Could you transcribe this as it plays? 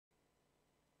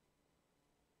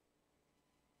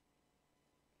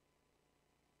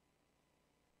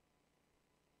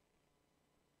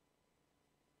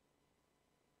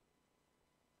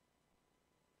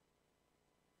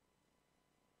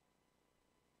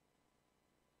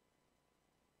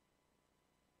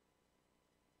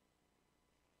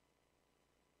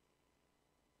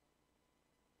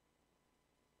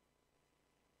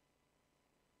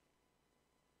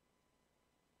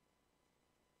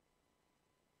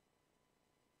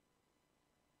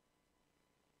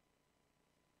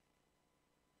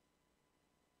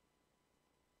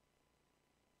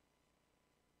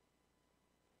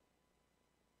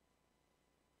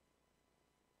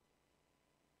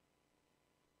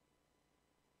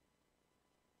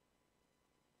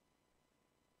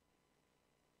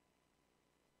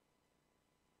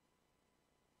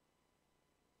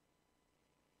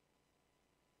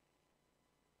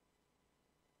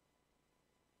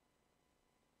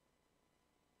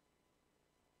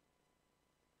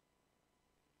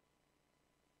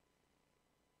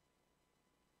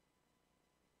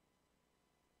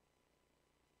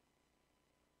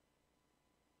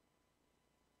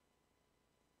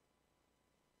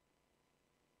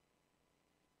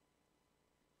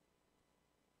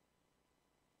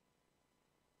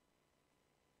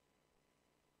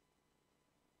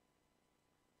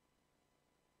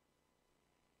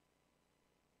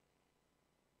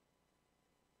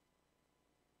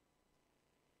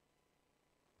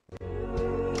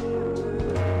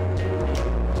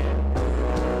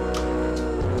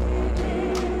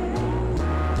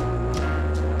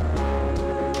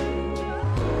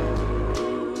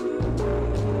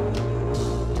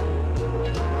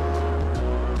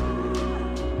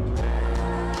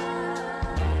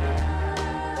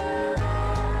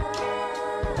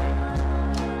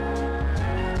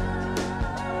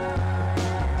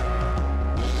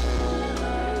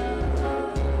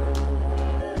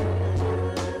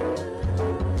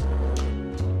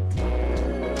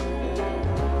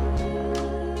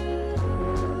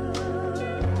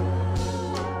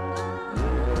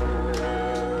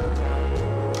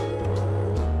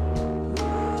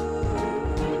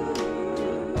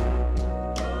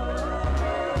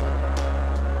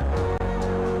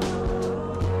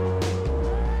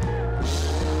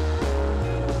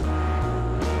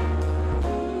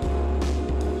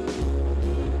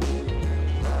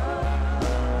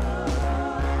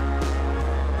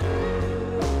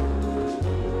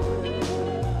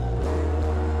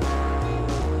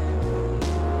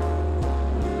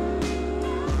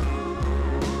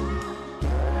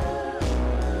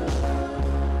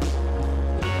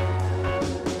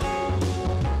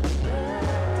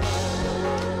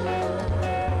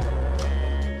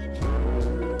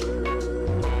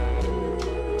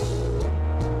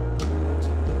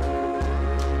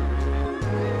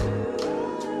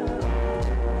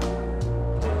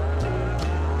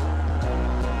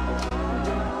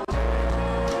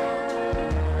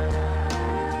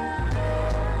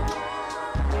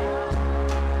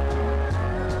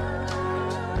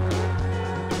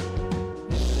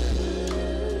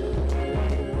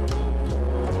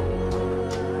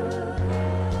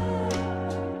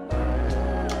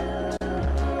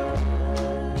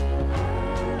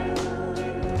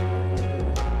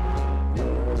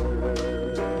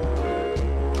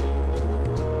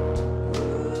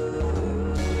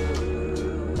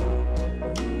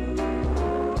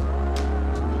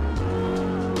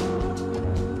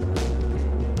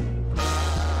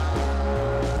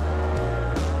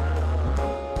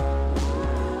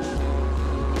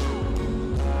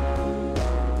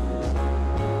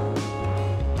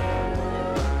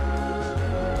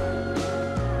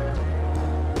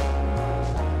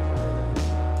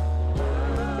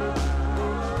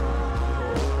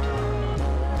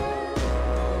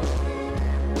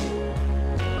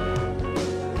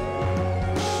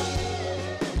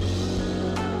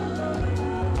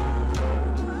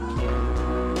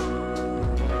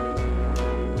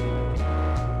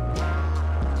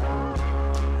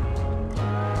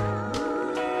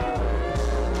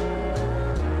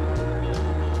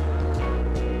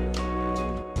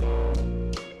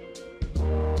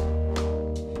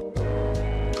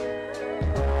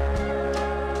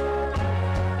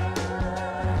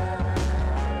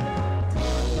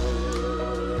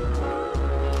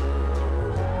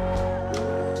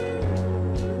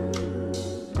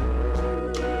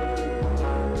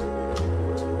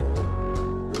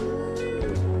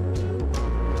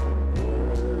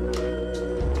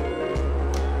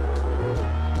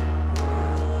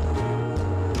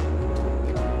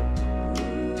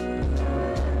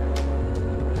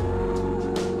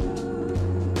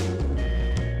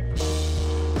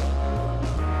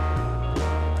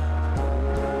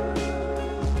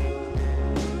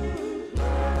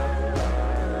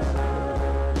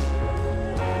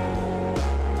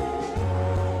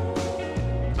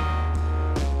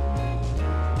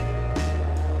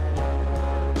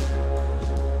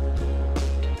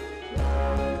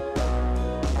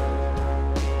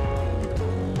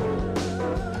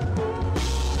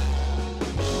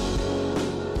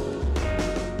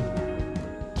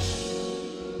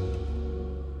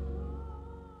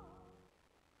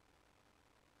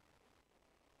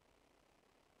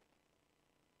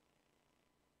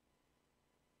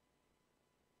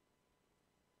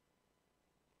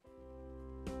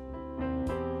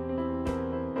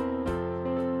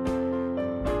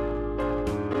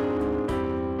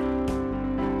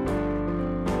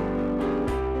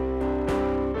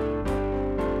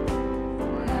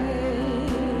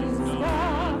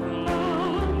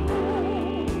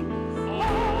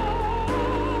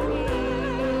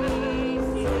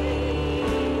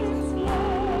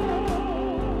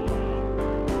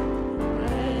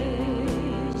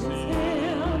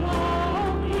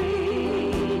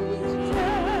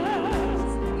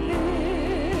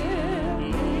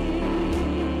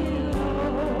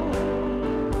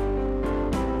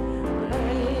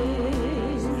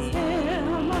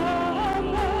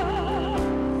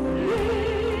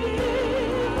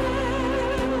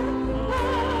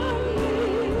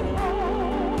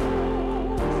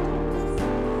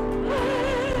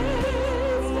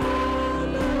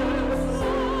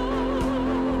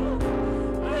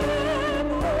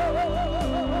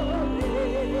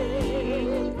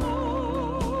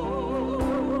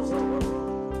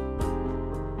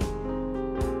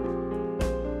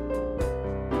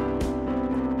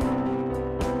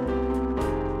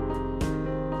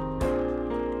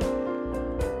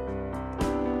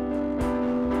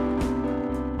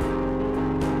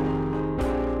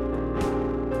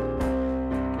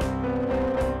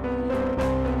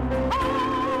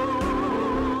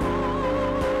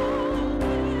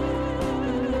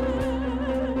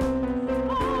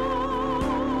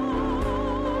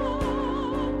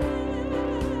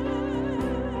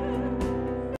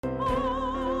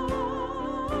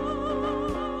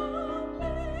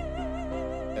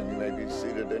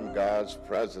stand in God's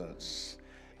presence.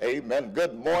 Amen.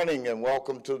 Good morning and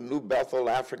welcome to New Bethel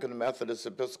African Methodist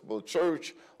Episcopal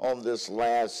Church on this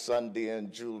last Sunday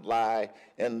in July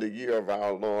in the year of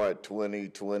our Lord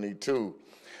 2022.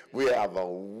 We have a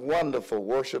wonderful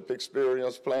worship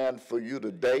experience planned for you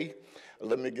today.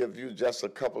 Let me give you just a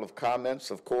couple of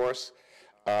comments, of course.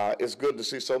 It's good to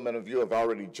see so many of you have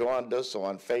already joined us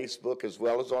on Facebook as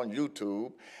well as on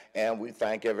YouTube, and we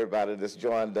thank everybody that's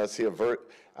joined us here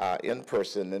in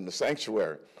person in the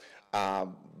sanctuary.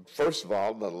 First of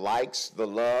all, the likes, the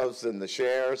loves, and the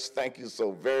shares, thank you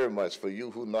so very much for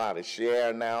you who know how to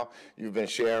share now. You've been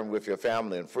sharing with your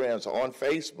family and friends on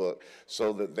Facebook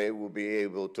so that they will be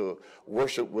able to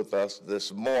worship with us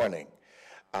this morning.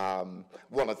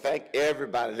 Want to thank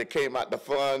everybody that came out to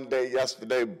Fun Day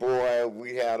yesterday. Boy,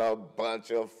 we had a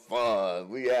bunch of fun.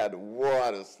 We had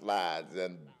water slides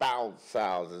and bounce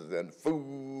houses and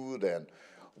food and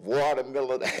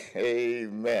watermelon.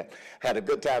 Amen. Had a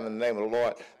good time in the name of the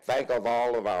Lord. Thank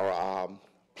all of our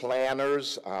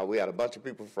planners. We had a bunch of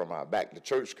people from our Back to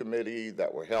Church committee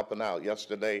that were helping out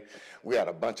yesterday. We had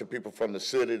a bunch of people from the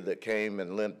city that came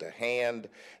and lent a hand,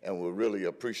 and we're really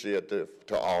appreciative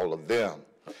to all of them.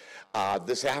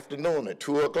 This afternoon at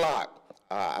 2 o'clock,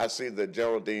 I see that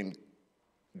Geraldine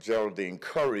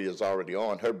Curry is already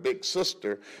on. Her big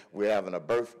sister, we're having a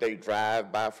birthday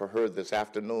drive-by for her this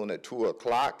afternoon at 2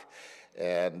 o'clock,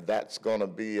 and that's going to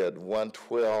be at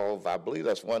 112, I believe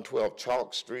that's 112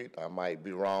 Chalk Street. I might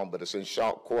be wrong, but it's in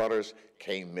Chalk Quarters.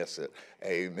 Can't miss it.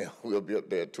 Amen. We'll be up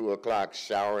there at 2 o'clock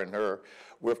showering her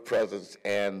with presents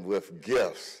and with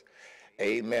gifts.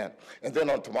 Amen. And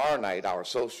then on tomorrow night, our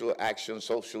Social Action,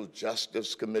 Social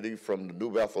Justice Committee from the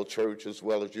New Bethel Church, as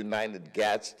well as United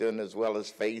Gadsden, as well as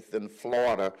Faith in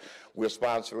Florida, we're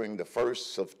sponsoring the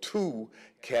first of 2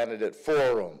 candidate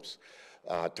forums.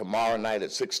 Tomorrow night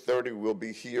at 6:30, we'll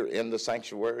be here in the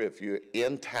sanctuary. If you're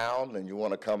in town and you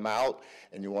want to come out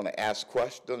and you want to ask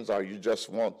questions, or you just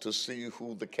want to see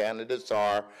who the candidates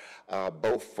are,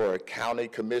 both for county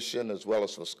commission as well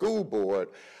as for school board,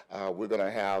 we're going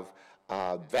to have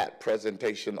that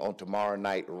presentation on tomorrow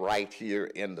night right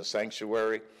here in the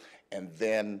sanctuary. And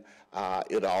then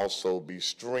it'll also be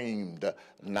streamed,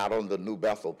 not on the New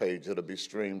Bethel page, it'll be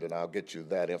streamed, and I'll get you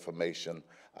that information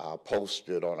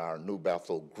posted on our New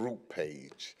Bethel group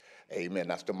page. Amen.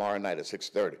 That's tomorrow night at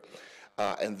 6:30.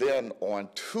 And then on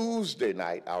Tuesday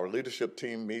night, our leadership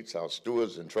team meets, our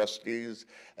stewards and trustees,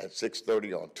 at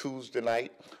 6:30 on Tuesday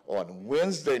night. On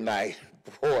Wednesday night,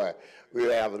 boy,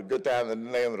 we're having a good time in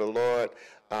the name of the Lord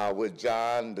with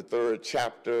John, the 3rd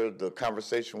chapter, the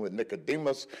conversation with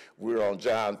Nicodemus. We're on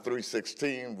John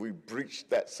 3:16. We breached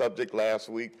that subject last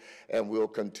week, and we'll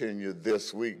continue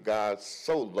this week. God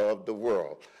so loved the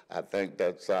world. I think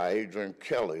that's Adrian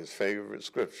Kelly's favorite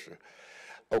scripture.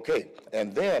 Okay,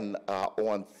 and then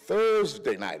on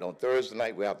Thursday night,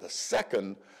 we have the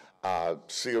second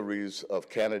series of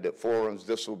candidate forums.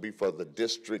 This will be for the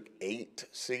District 8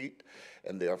 seat,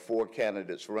 and there are 4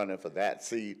 candidates running for that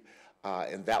seat,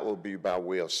 and that will be by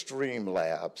way of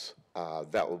Streamlabs.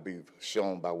 That will be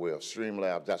shown by way of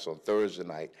Streamlabs. That's on Thursday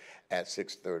night at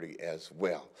 6:30 as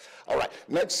well. All right,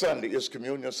 next Sunday is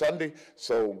Communion Sunday,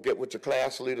 so get with your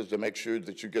class leaders to make sure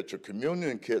that you get your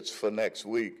communion kits for next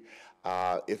week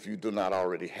if you do not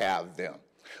already have them.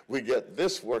 We get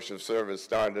this worship service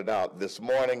started out this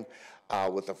morning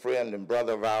with a friend and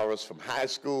brother of ours from high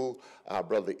school.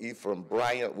 Brother Ephraim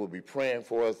Bryant will be praying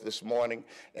for us this morning.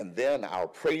 And then our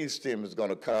praise team is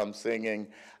going to come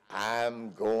singing,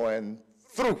 "I'm Going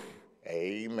Through."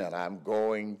 Amen. I'm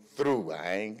going through.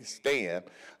 I ain't staying.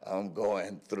 I'm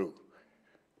going through.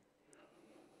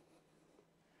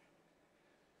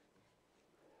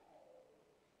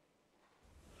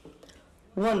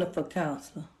 Wonderful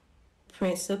Counselor,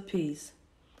 Prince of Peace.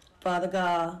 Father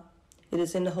God, it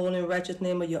is in the holy and righteous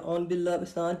name of your only beloved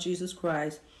Son, Jesus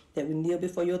Christ, that we kneel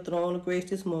before your throne of grace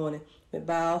this morning with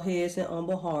bowed heads and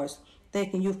humble hearts,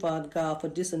 thanking you, Father God, for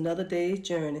this another day's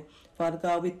journey. Father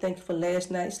God, we thank you for last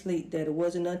night's sleep, that it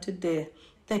wasn't unto death.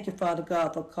 Thank you, Father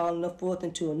God, for calling us forth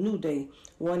into a new day,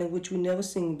 one in which we never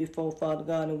seen before, Father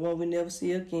God, and one we never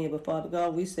see again. But, Father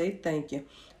God, we say thank you.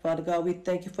 Father God, we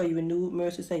thank you for your renewed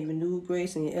mercies and your renewed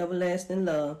grace and your everlasting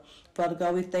love. Father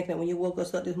God, we thank you that when you woke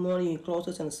us up this morning, you clothed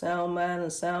us in a sound mind and a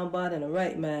sound body and a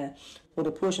right mind, with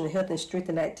a portion of health and strength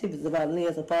and activities of our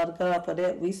limbs. And Father God, for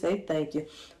that we say thank you.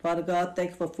 Father God,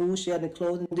 thank you for food, shelter, and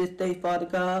clothing this day, Father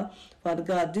God. Father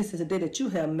God, this is a day that you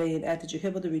have made. After you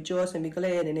help us to rejoice and be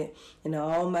glad in it. In the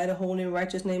almighty, holy, and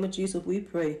righteous name of Jesus, we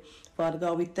pray. Father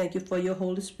God, we thank you for your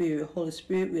Holy Spirit. Holy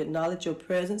Spirit, we acknowledge your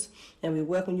presence, and we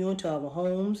welcome you into our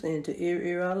homes and into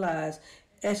every area of our lives.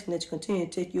 asking that you continue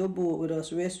to take your board with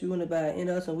us, rest, rule, and abide in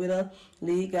us and with us,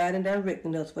 lead, guide, and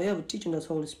directing us, forever teaching us,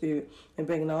 Holy Spirit, and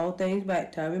bringing all things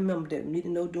back to I remember that we need to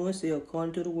know doing so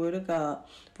according to the word of God.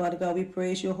 Father God, we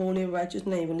praise your holy and righteous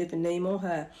name and lift your name on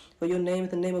high. For your name is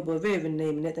the name above every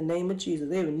name, and at the name of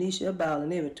Jesus, every knee shall bow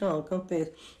and every tongue confess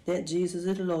that Jesus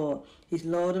is Lord. He's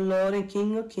Lord of Lords and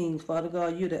King of Kings. Father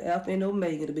God, you're the Alpha and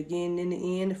Omega, the beginning and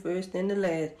the end, the first and the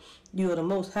last. You are the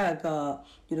Most High God.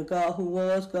 You're the God who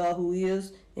was, God who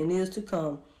is, and is to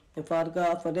come. And Father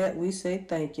God, for that we say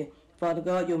thank you. Father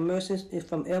God, your mercy is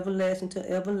from everlasting to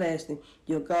everlasting.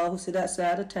 You're God who sit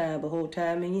outside of time, but hold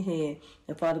time in your hand.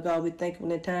 And Father God, we thank you when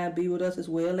that time be with us as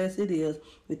well as it is.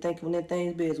 We thank you when that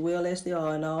things be as well as they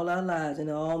are in all our lives. In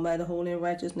the almighty, holy, and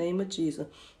righteous name of Jesus.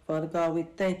 Father God, we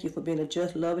thank you for being a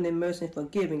just, loving, and mercy and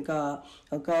forgiving God.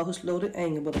 A God who's slow to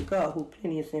anger, but a God who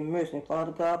plenteous in mercy. And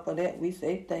Father God, for that we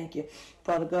say thank you.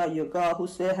 Father God, you're God who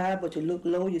sit high, but you look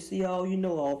low. You see all, you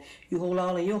know all. You hold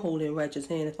all in your holy and righteous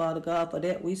hand. And Father God, for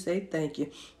that we say thank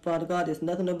you. Father God, there's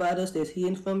nothing about us that's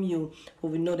hidden from you. For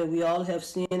we know that we all have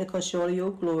sinned and come short of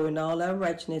your glory, and all our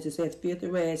righteousness is as filthy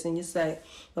rags in your sight.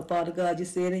 But Father God, you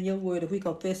said in your word, if we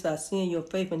confess our sin, your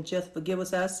faith and just forgive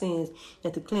us our sins,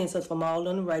 and to cleanse us from all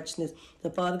unrighteousness. So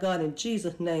Father God, in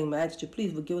Jesus' name, I ask that you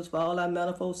please forgive us for all our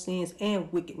manifold sins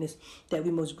and wickedness that we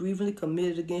most grievously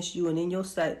committed against you and in your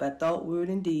sight by thought, word,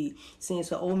 and deed,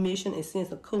 sins of omission and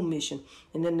sins of commission.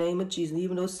 In the name of Jesus,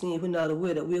 even those sins we're not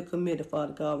aware that we're committed,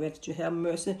 Father God, we ask that you have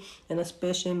mercy in a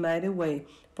special and mighty way.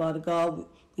 Father God,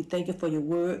 we thank you for your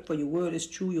word is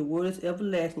true, your word is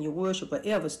everlasting, your word shall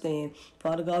forever stand.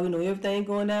 Father God, we know everything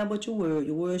going down but your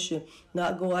word should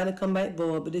not go out and come back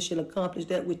void, but it shall accomplish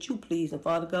that which you please. And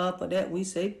Father God, for that we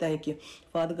say thank you.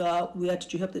 Father God, we ask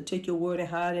that you help to take your word and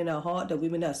hide it in our heart that we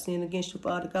may not sin against you,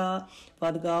 Father God.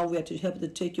 Father God, we ask that you help to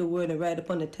take your word and write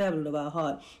upon the tablet of our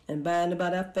heart and bind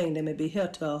about our faith that may be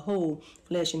held to our whole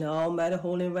flesh in the almighty,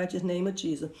 holy, and righteous name of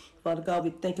Jesus. Father God, we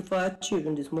thank you for our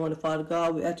children this morning. Father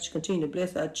God, we ask that you continue to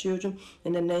bless our children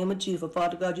in the name of Jesus. For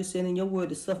Father God, you said in your word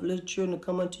to suffer little children to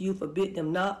come unto you, forbid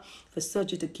them not, for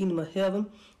such is the kingdom of heaven.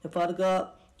 And Father God,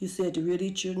 you said to rear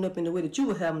these children up in the way that you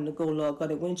would have them to go, Lord God,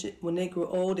 that when they grow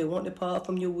old, they won't depart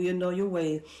from your will nor your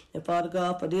ways. And Father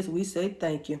God, for this we say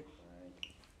thank you.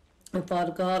 And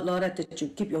Father God, Lord, I ask that you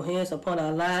keep your hands upon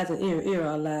our lives and ear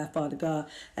our lives, Father God.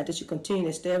 I ask that you continue to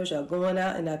establish our going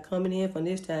out and our coming in from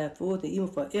this time forth and even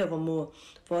forevermore.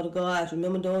 Father God, I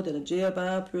remember those that are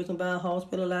jail-bound, prison-bound,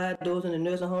 hospitalized, those in the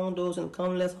nursing home, those in the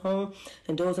convalescent home,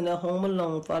 and those in their home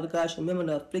alone. Father God, I remember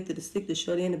the afflicted, the sick, the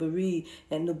shut in, the bereaved,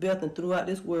 and New Bethlehem throughout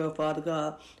this world, Father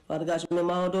God. Father God,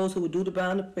 remember all those who would do the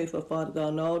bound to pray for, Father God,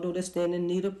 and all those that stand in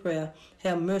need of prayer.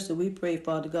 Have mercy, we pray,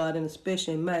 Father God, in a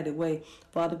special and mighty way.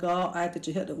 Father God, I ask that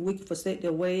you help the wicked forsake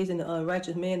their ways and the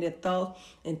unrighteous man their thoughts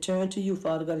and turn to you,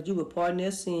 Father God, that you would pardon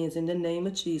their sins in the name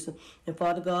of Jesus. And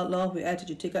Father God, Lord, we ask that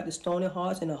you take out the stony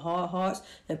hearts and the hard hearts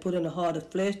and put in the heart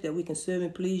of flesh that we can serve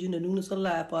and please you in the newness of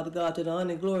life, Father God, to the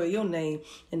honor and glory of your name.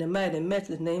 In the mighty and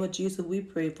matchless name of Jesus, we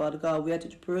pray, Father God. We ask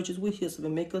that you purge us with hyssop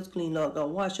and make us clean, Lord God.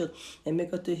 Wash us and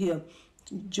make us to hear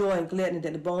joy and gladness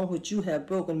that the bone which you have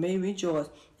broken may rejoice.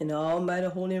 In the almighty,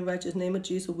 holy, and righteous name of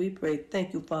Jesus, we pray.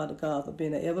 Thank you, Father God, for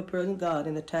being an ever-present God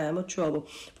in the time of trouble.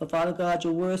 For Father God,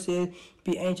 your word says,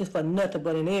 be anxious for nothing,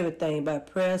 but in everything, by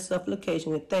prayer and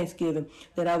supplication with thanksgiving,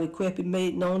 that our request be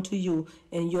made known to you,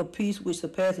 and your peace, which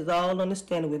surpasses all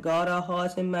understanding, will guard our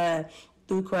hearts and minds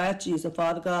through Christ Jesus.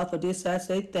 Father God, for this I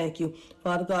say thank you.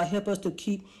 Father God, help us to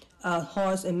keep our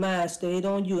hearts and minds stayed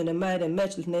on you. In the mighty and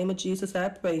matchless name of Jesus, I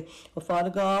pray. But Father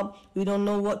God, we don't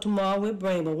know what tomorrow will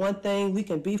bring, but one thing we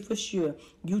can be for sure,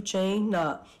 you change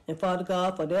not. And Father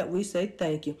God, for that we say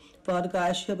thank you. Father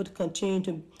God, help us to continue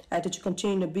to ask that you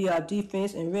continue to be our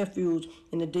defense and refuge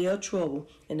in the day of trouble.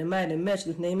 In the mighty and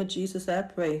matchless name of Jesus, I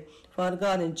pray. Father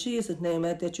God, in Jesus' name,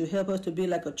 I ask that you help us to be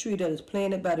like a tree that is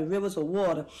planted by the rivers of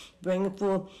water, bringing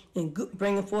forth in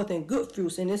good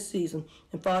fruits in this season.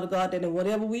 And Father God, that in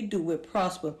whatever we do, we'll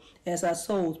prosper as our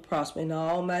souls prosper. In the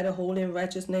almighty, holy, and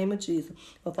righteous name of Jesus.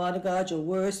 But Father God, your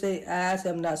word say, eyes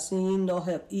have not seen, nor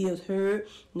have ears heard,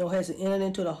 nor has it entered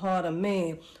into the heart of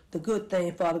man the good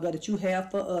thing, Father God, that you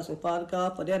have for us. And Father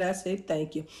God, for that I say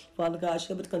thank you. Father God,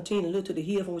 help us continue to look to the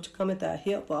hill from which cometh our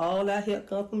help, for all our help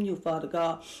come from you, Father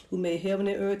God, who made heaven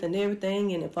and earth and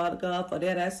everything in it. Father God, for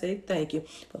that I say thank you.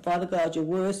 But Father God, your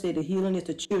word said the healing is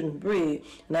the children's bread.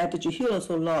 And I ask that you heal us,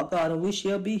 O Lord God, and we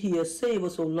shall be healed. Save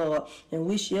us, O Lord, and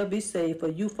we shall be saved. For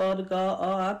you, Father God,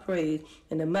 are our praise.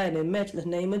 In the mighty and matchless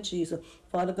name of Jesus.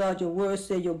 Father God, your word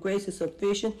said your grace is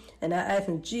sufficient, and I ask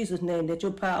in Jesus' name that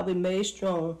your power be made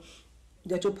strong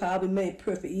that your power be made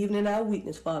perfect, even in our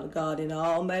weakness, Father God, in the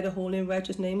almighty, holy, and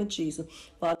righteous name of Jesus.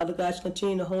 Father God,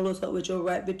 continue to hold us up with your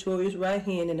right, victorious right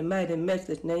hand in the mighty and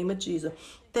matchless name of Jesus.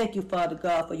 Thank you, Father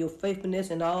God, for your faithfulness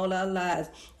in all our lives.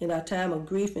 In our time of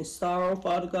grief and sorrow,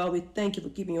 Father God, we thank you for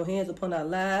keeping your hands upon our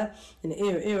lives in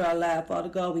every area of our life. Father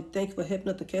God, we thank you for helping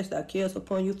us to cast our cares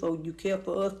upon you, for you care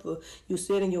for us, for you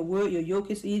said in your word, your yoke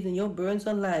is easy and your burdens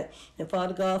are light. And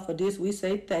Father God, for this we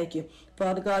say thank you.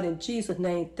 Father God, in Jesus'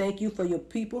 name, thank you for your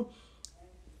people.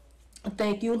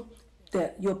 Thank you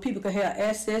that your people can have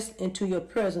access into your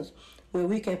presence where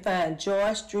we can find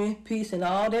joy, strength, peace, and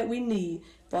all that we need.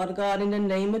 Father God, in the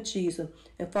name of Jesus.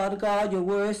 And Father God, your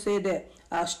word said that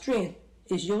our strength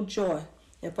is your joy.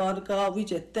 And Father God, we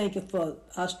just thank you for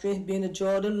our strength being the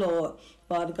joy of the Lord.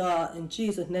 Father God, in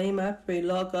Jesus' name I pray,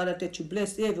 Lord God, that you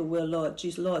bless everywhere, Lord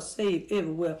Jesus, Lord, save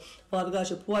everywhere. Father God,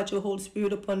 you pour out your Holy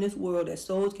Spirit upon this world, that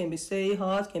souls can be saved,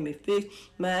 hearts can be fixed,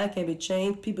 mind can be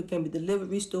changed, people can be delivered,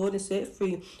 restored, and set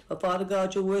free. But Father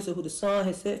God, your word says who the Son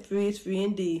has set free is free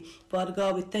indeed. Father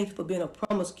God, we thank you for being a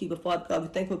promise keeper. Father God, we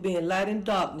thank you for being light in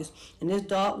darkness in this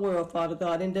dark world, Father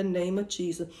God, in the name of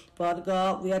Jesus. Father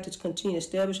God, we have to continue to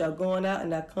establish our going out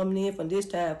and our coming in from this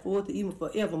time forth to even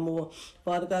forevermore.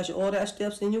 Father God, you order our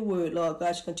steps in your word, Lord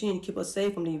God. You continue to keep us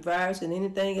safe from these viruses and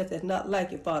anything else that's not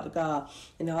like it, Father God.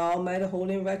 In the almighty,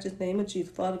 holy, and righteous name of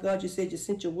Jesus. Father God, you said you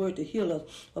sent your word to heal us.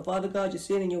 But Father God, you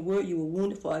said in your word you were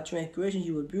wounded for our transgressions,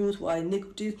 you were bruised for our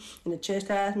iniquities, and the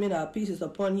chastisement, our peace is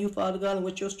upon you, Father God, and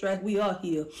with your stripes we are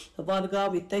healed. So Father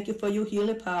God, we thank you for your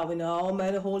healing power in the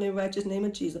almighty, holy, and righteous name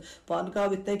of Jesus. Father God,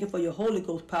 we thank you for your Holy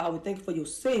Ghost power. We thank you for your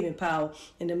saving power.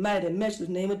 In the mighty and matchless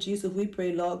name of Jesus, we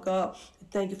pray, Lord God.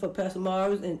 Thank you for Pastor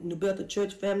Morris and New Bethel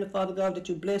Church family, Father God, that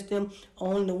you bless them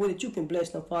only the way that you can bless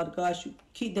them, Father God. You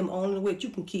keep them only the way that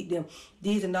you can keep them.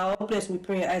 These and all blessings we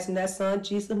pray and ask in that Son,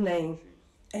 Jesus' name.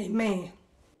 Amen.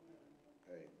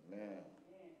 Amen.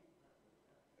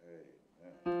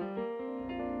 Amen.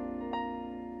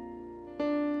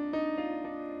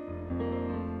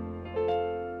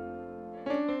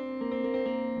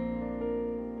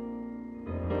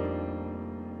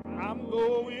 I'm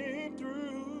going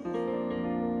through.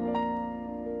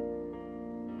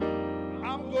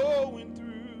 I'm going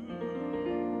through.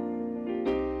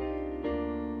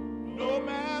 No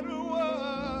matter what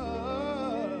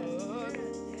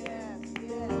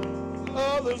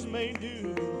others may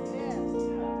do.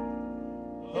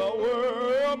 The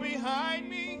world behind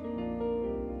me,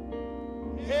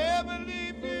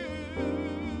 heavenly view.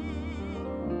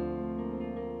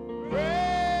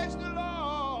 Praise the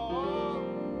Lord.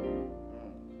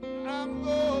 I'm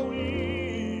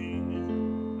going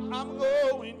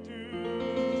through.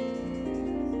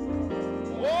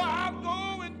 Oh, I'm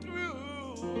going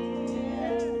through.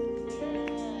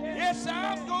 Yes,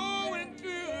 I'm going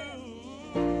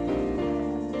through.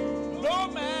 No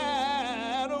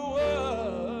matter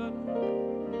what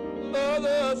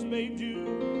others may do,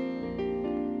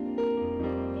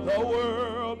 the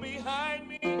world behind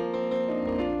me,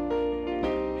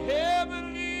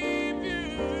 heavenly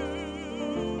view.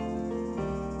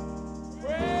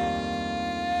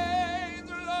 Praise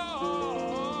the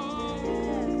Lord.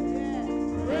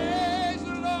 Praise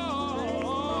the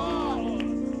Lord.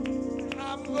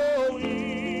 I'm going.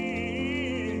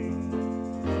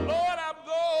 Lord, I'm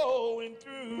going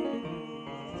through.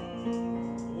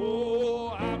 Oh,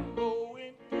 I'm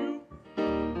going through.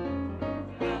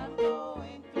 I'm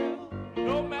going through.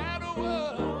 No matter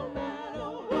what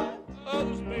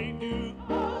others may do.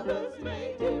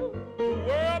 The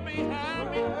world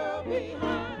behind me.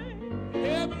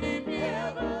 Heavenly view.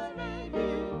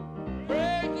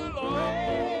 Praise the Lord.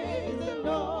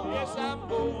 Yes, I'm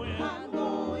going. I'm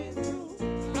going.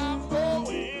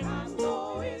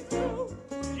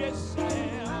 Yes, I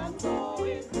am.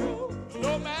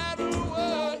 No matter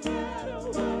what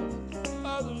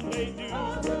others may do.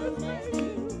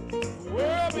 The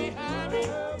world behind me.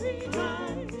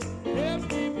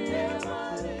 Heavenly view.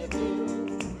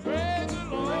 Praise the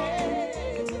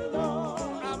Lord.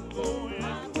 I'm going.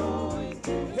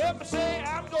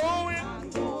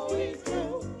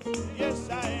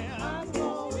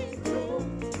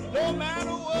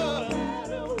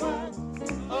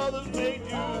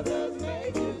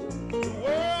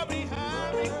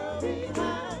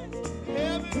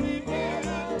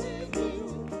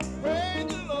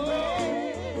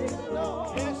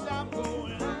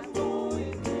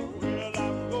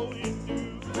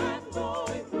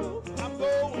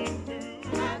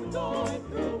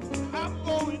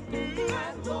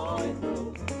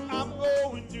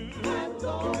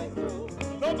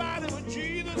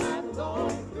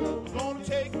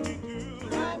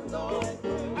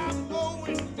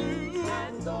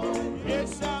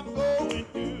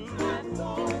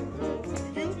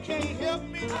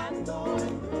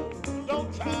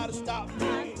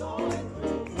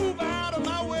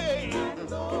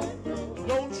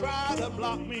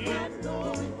 stop me.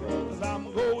 'Cause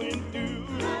I'm going through.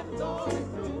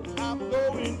 I'm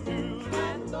going through.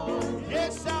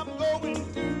 Yes, I'm going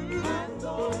through.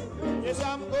 Yes,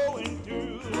 I'm going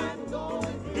through.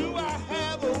 Do I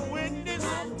have a witness?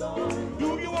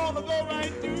 Do you want to go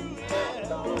right through?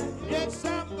 Yeah. Yes,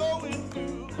 I'm going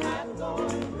through. I'm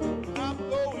going through. I'm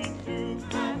going through.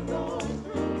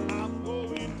 I'm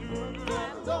going through.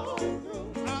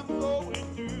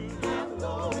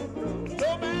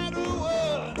 No matter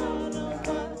what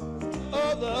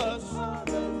others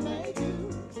may do,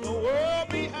 the world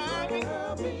behind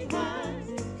me,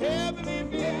 heavenly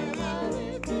view.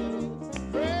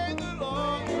 Praise the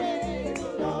Lord. Praise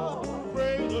the Lord.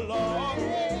 Praise the Lord.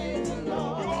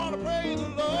 You want to praise the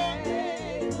Lord.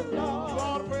 You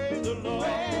want to praise the Lord.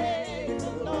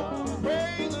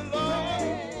 Praise the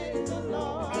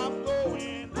Lord. I'm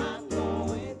going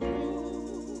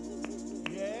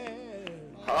through. Yeah.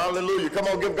 Hallelujah. Come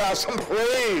on, give God some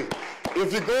praise.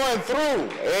 If you're going through,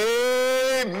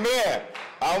 amen.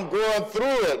 I'm going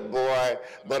through it, boy,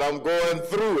 but I'm going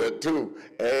through it too.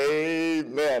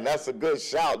 Amen. That's a good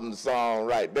shouting song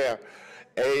right there.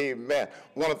 Amen.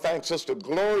 I want to thank Sister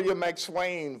Gloria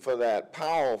McSwain for that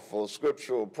powerful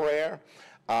scriptural prayer.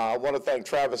 I want to thank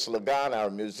Travis Lagan, our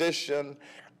musician,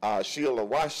 Sheila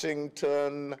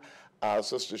Washington,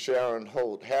 Sister Sharon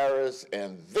Holt Harris,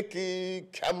 and Vicki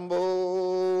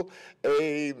Campbell,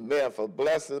 amen, for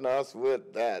blessing us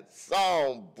with that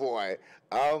song, boy.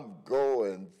 I'm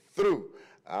going through.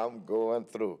 I'm going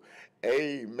through.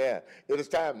 Amen. It is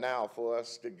time now for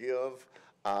us to give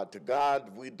to God.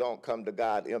 We don't come to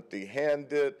God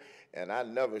empty-handed, and I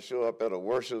never show up at a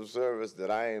worship service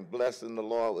that I ain't blessing the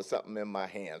Lord with something in my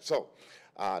hand. So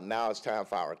now it's time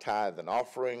for our tithe and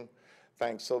offering.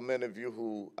 Thanks so many of you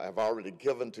who have already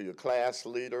given to your class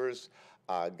leaders,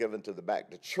 given to the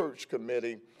Back to Church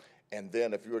Committee. And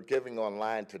then if you're giving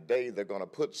online today, they're going to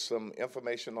put some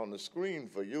information on the screen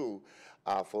for you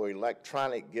for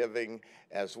electronic giving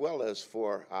as well as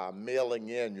for mailing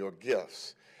in your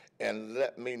gifts. And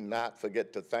let me not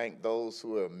forget to thank those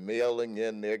who are mailing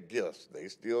in their gifts. They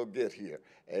still get here.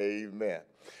 Amen.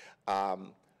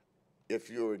 If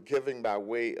you're giving by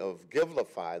way of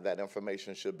Givelify, that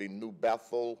information should be New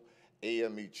Bethel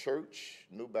AME Church,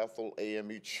 New Bethel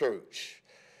AME Church.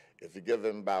 If you're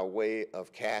giving by way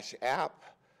of Cash App,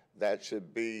 that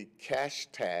should be #,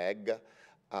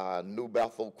 New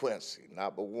Bethel Quincy,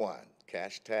 number 1,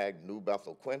 #, New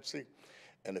Bethel Quincy.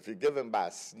 And if you're giving by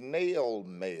snail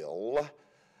mail,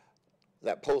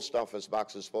 that post office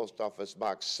box is Post Office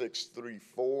Box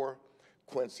 634,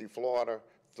 Quincy, Florida,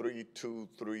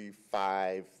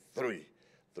 32353,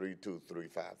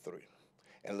 32353.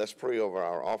 And let's pray over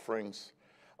our offerings.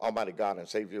 Almighty God and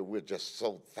Savior, we're just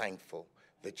so thankful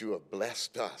that you have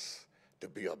blessed us to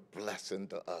be a blessing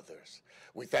to others.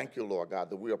 We thank you, Lord God,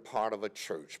 that we are part of a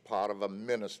church, part of a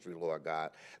ministry, Lord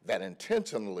God, that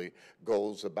intentionally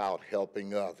goes about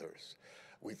helping others.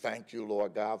 We thank you,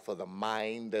 Lord God, for the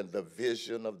mind and the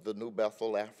vision of the New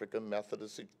Bethel African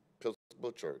Methodist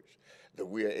Episcopal Church, that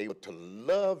we are able to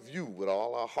love you with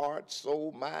all our heart,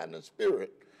 soul, mind, and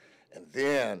spirit, and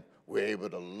then we're able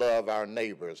to love our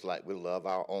neighbors like we love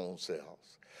our own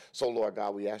selves. So, Lord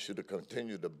God, we ask you to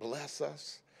continue to bless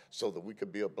us so that we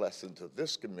could be a blessing to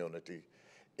this community.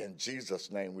 In Jesus'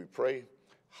 name we pray.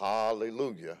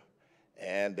 Hallelujah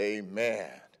and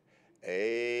amen.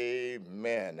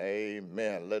 Amen.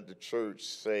 Amen. Let the church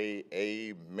say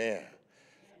amen.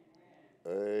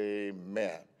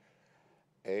 Amen.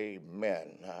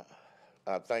 Amen.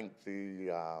 I thank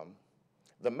the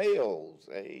males.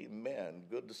 Amen.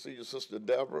 Good to see you, Sister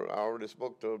Deborah. I already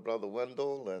spoke to Brother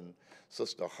Wendell and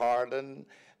Sister Harden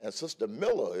and Sister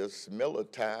Miller. It's Miller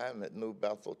time at New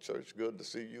Bethel Church. Good to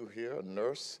see you here, a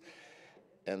nurse.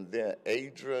 And then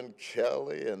Adrian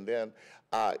Kelly, and then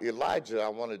Elijah. I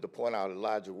wanted to point out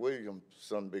Elijah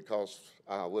Williamson because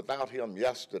without him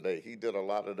yesterday, he did a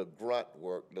lot of the grunt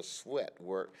work, the sweat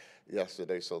work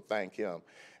yesterday, so thank him.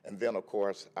 And then, of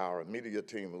course, our media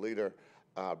team leader,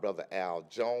 Brother Al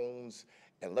Jones.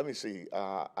 And let me see,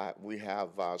 we have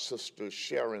Sister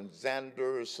Sharon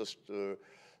Zanders, Sister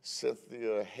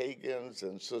Cynthia Higgins,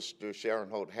 and Sister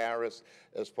Sharon Holt Harris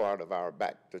as part of our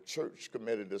Back to Church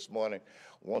committee this morning.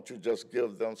 Won't you just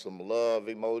give them some love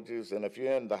emojis? And if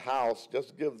you're in the house,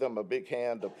 just give them a big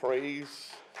hand of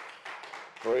praise.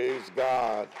 Praise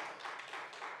God,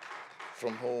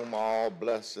 from whom all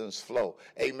blessings flow.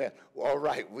 Amen. Well, all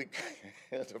right,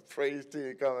 the praise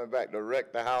team coming back to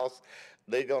wreck the house.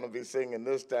 They're going to be singing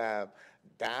this time,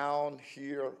 Down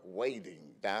Here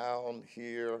Waiting, Down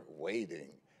Here Waiting.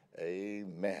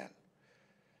 Amen.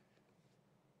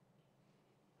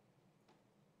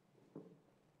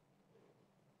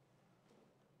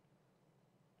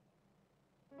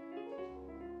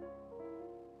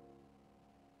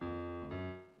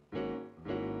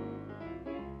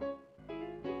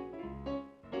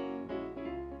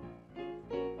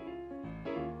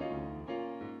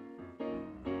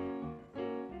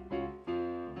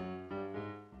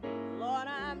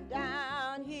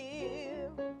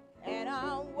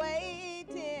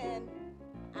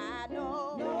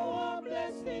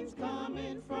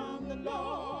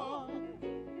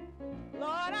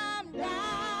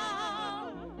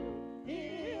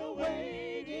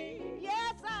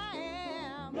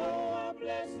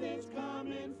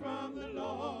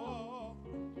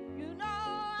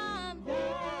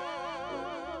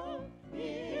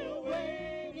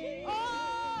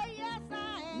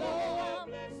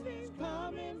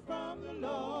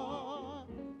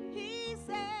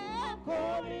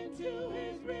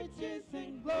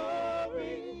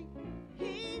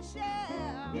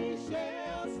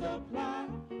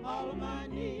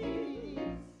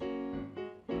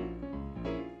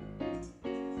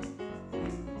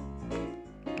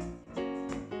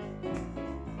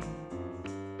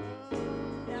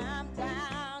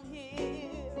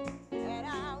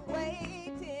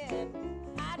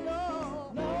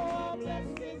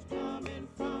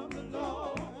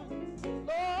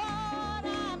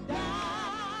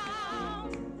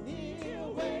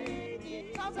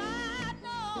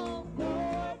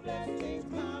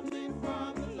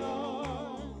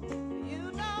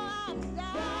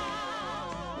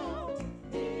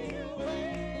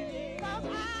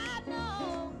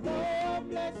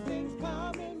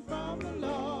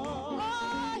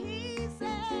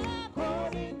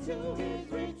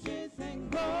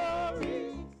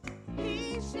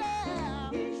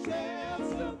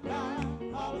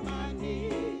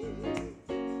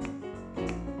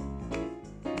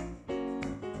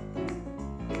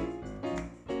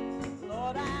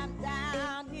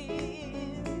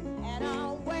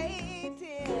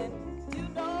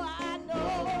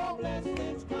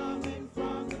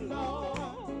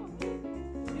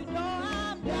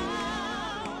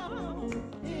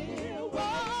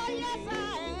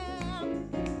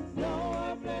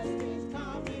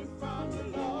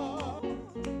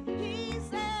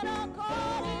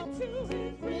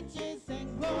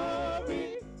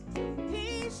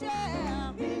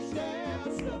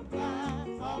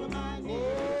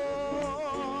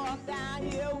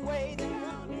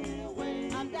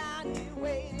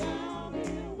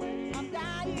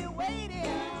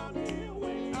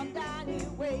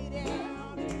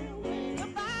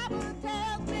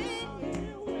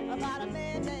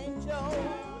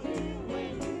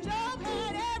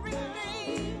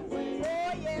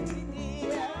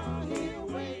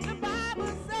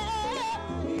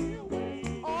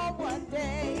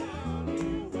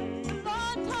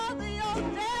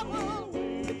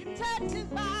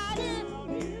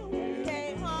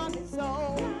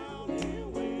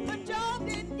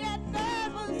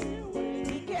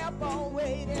 kept on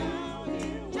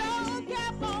waiting. Job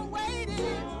kept on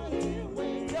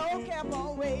waiting. Job kept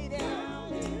on waiting.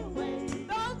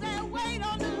 Those that wait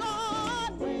on the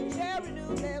Lord shall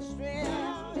renew their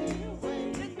strength.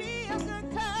 Just be of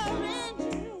good courage.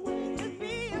 Just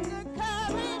be of good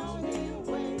courage.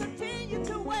 Continue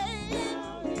to wait.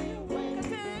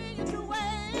 Continue to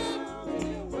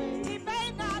wait. He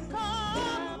may not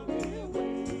come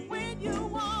when you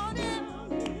want him,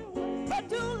 but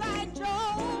do like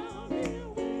Job.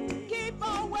 Keep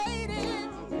on waiting.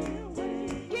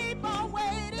 Keep on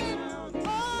waiting.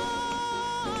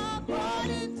 Oh,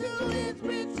 according to his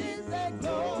riches and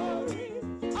glory.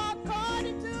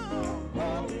 According to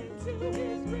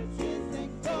his riches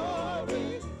and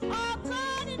glory.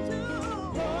 According to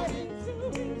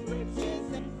his riches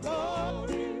and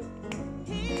glory.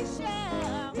 He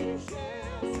shall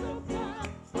supply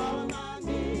all my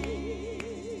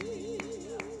needs.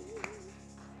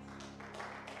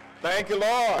 Thank you,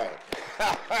 Lord.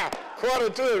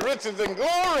 According to his riches and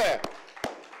glory.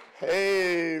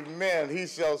 Amen. He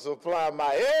shall supply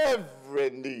my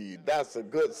every need. That's a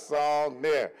good song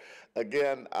there.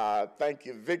 Again, thank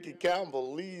you, Vicki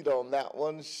Campbell, lead on that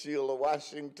one, Sheila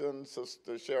Washington,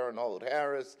 Sister Sharon Holt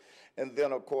Harris, and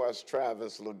then, of course,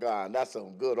 Travis Lagan. That's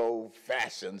some good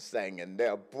old-fashioned singing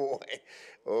there, boy.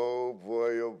 Oh,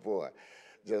 boy, oh, boy.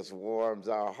 Just warms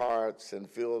our hearts and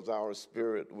fills our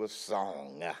spirit with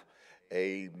song.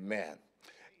 Amen.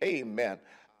 Amen.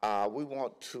 We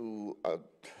want to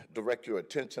direct your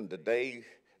attention today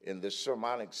in this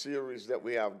sermonic series that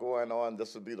we have going on.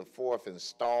 This will be the fourth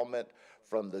installment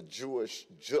from the Jewish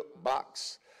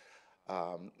Jukebox.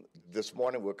 This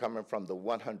morning we're coming from the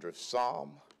 100th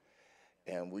Psalm,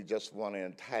 and we just want to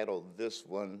entitle this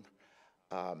one,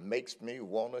 Makes Me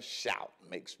Want to Shout.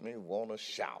 Makes Me Want to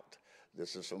Shout.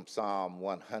 This is from Psalm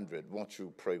 100. Won't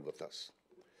you pray with us?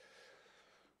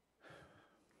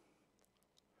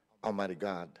 Almighty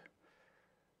God,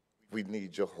 we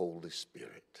need your Holy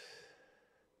Spirit.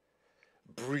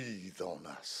 Breathe on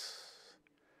us.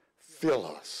 Fill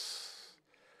us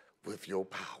with your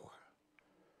power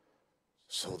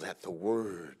so that the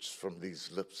words from these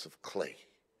lips of clay,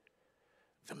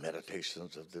 the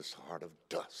meditations of this heart of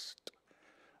dust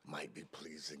might be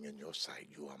pleasing in your sight.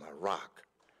 You are my rock,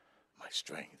 my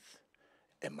strength,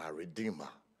 and my Redeemer.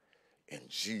 In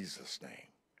Jesus'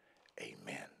 name,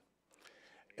 amen.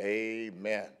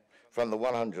 Amen. From the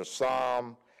 100th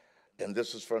Psalm, and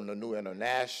this is from the New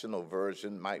International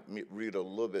Version, might read a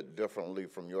little bit differently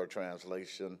from your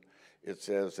translation. It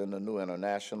says in the New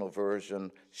International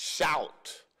Version,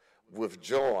 shout with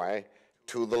joy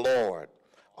to the Lord,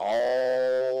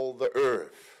 all the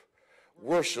earth.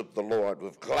 Worship the Lord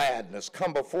with gladness.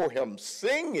 Come before him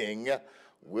singing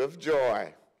with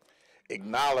joy.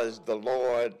 Acknowledge the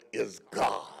Lord is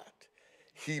God.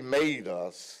 He made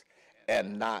us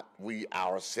and not we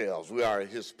ourselves. We are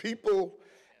his people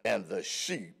and the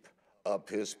sheep of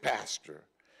his pasture.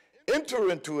 Enter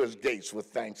into his gates with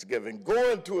thanksgiving.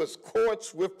 Go into his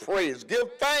courts with praise.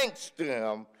 Give thanks to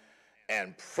him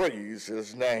and praise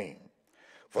his name.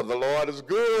 For the Lord is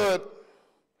good.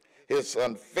 His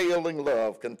unfailing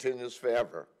love continues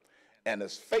forever, and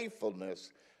his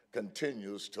faithfulness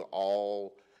continues to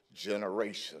all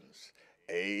generations.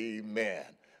 Amen.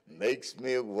 Makes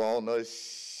me want to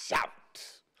shout.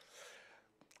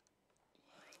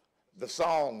 The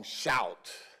song Shout,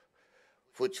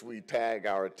 which we tag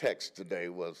our text today,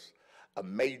 was a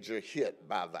major hit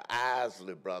by the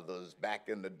Isley Brothers back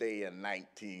in the day in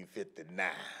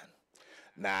 1959.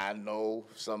 Now, I know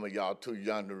some of y'all too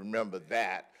young to remember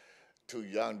that, too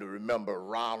young to remember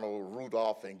Ronald,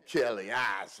 Rudolph, and Kelly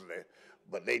Isley,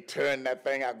 but they turned that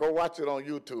thing out. Go watch it on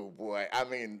YouTube, boy. I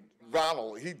mean,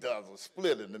 Ronald, he does a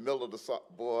split in the middle of the song.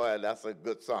 Boy, that's a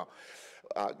good song.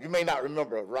 You may not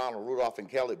remember Ronald, Rudolph, and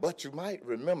Kelly, but you might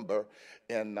remember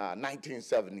in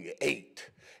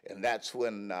 1978, and that's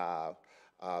when the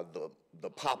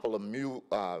popular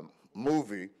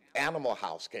movie Animal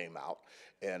House came out,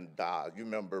 and you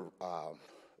remember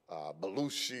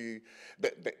Belushi.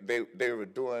 They were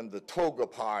doing the toga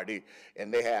party,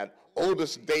 and they had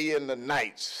Otis Day and the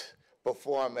Knights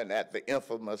performing at the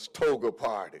infamous toga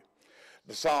party.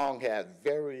 The song had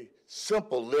very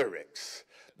simple lyrics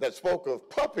that spoke of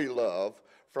puppy love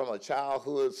from a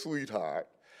childhood sweetheart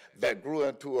that grew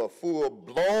into a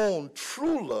full-blown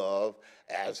true love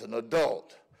as an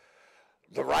adult.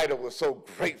 The writer was so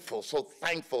grateful, so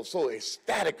thankful, so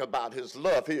ecstatic about his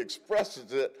love. He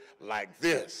expresses it like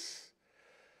this.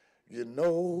 You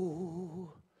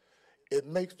know, it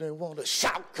makes me want to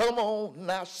shout, come on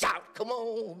now, shout, come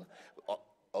on.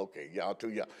 Okay, y'all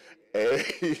too young. Hey,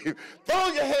 throw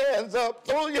your hands up,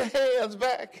 throw your hands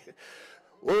back.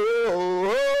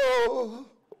 Whoa, whoa.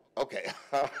 Okay.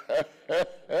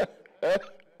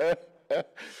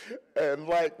 And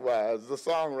likewise, the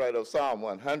songwriter of Psalm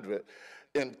 100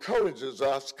 encourages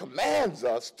us, commands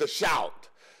us to shout.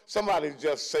 Somebody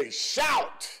just say,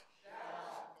 shout.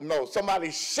 No,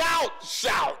 somebody shout,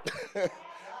 shout.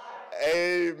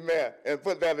 Amen. And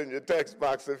put that in your text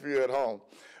box if you're at home.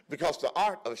 Because the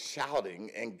art of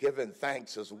shouting and giving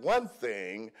thanks is one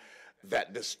thing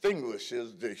that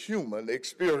distinguishes the human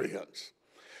experience.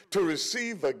 To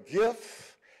receive a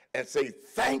gift and say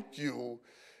thank you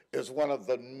is one of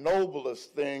the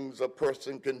noblest things a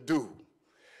person can do.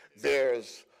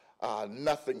 There's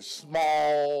nothing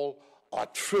small or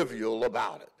trivial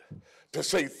about it. To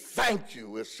say thank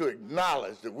you is to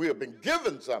acknowledge that we have been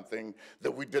given something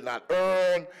that we did not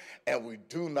earn and we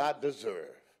do not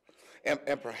deserve.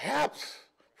 And perhaps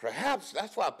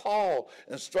that's why Paul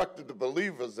instructed the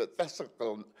believers at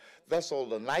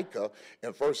Thessalonica in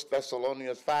 1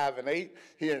 Thessalonians 5 and 8.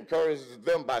 He encourages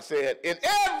them by saying, in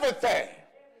everything,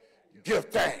 give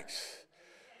thanks.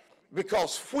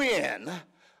 Because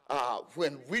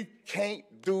when we can't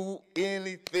do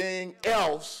anything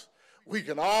else, we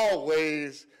can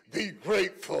always be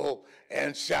grateful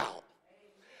and shout.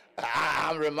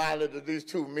 I'm reminded of these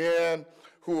two men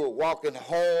who were walking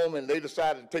home and they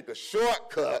decided to take a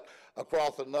shortcut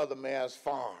across another man's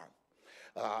farm.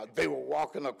 They were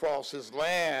walking across his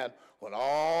land when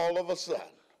all of a sudden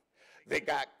they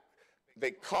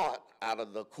caught out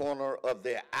of the corner of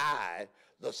their eye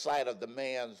the sight of the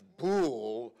man's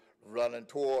bull running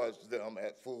towards them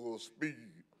at full speed.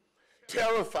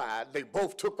 Terrified, they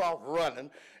both took off running,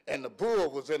 and the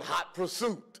bull was in hot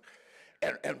pursuit.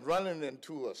 And running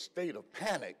into a state of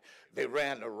panic, they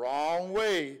ran the wrong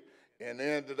way and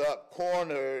ended up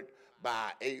cornered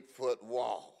by an 8-foot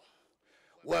wall.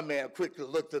 One man quickly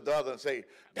looked at the other and said,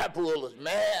 that bull is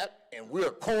mad and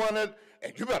we're cornered,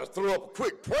 and you better throw up a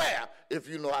quick prayer if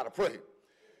you know how to pray.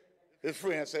 His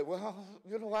friend said, well,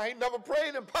 I ain't never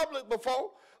prayed in public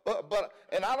before,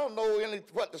 and I don't know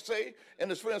what to say. And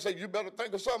his friend said, you better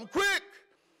think of something quick.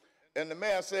 And the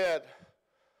man said,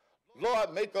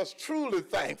 Lord, make us truly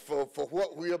thankful for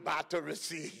what we're about to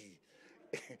receive.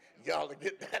 Y'all will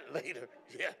get that later.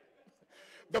 Yeah.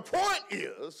 The point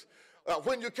is,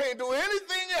 when you can't do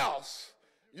anything else,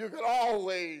 you can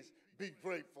always be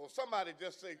grateful. Somebody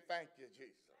just say, thank you,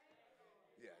 Jesus.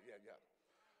 Yeah.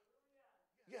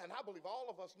 Yeah, and I believe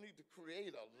all of us need to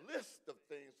create a list of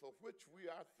things for which we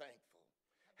are thankful.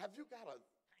 Have you got a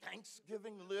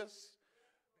Thanksgiving list?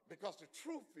 Because the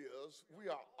truth is, we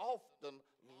are often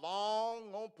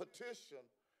long on petition,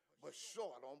 but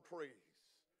short on praise.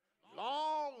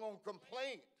 Long on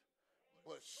complaint,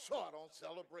 but short on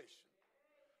celebration.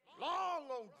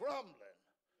 Long on grumbling,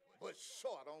 but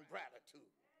short on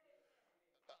gratitude.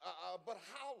 But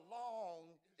how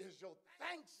long is your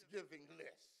Thanksgiving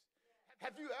list?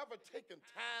 Have you ever taken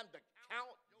time to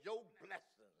count your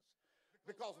blessings?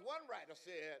 Because one writer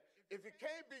said, if you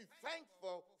can't be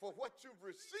thankful for what you've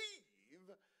received,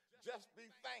 just be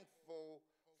thankful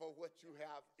for what you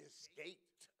have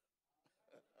escaped.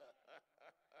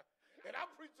 And I'm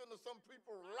preaching to some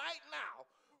people right now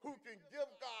who can give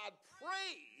God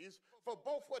praise for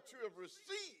both what you have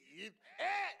received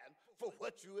and for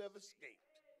what you have escaped.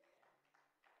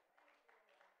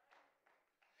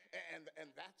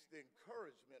 And that's the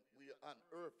encouragement we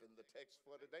unearth in the text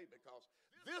for today, because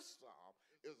this psalm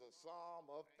is a psalm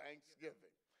of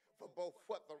thanksgiving for both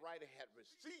what the writer had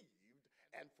received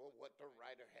and for what the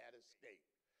writer had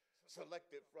escaped.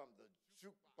 Selected from the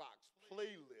jukebox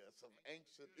playlist of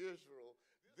ancient Israel,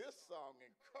 this song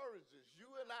encourages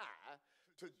you and I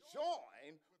to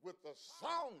join with the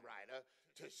songwriter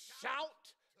to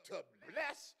shout, to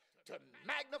bless, to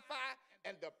magnify,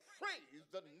 and to praise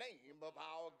the name of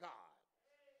our God.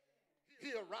 He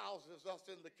arouses us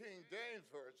in the King James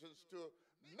versions to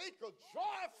make a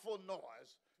joyful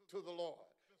noise to the Lord,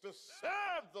 to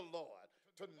serve the Lord,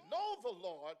 to know the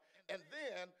Lord, and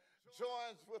then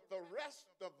joins with the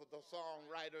rest of the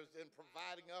songwriters in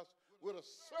providing us with a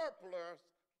surplus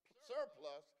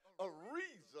of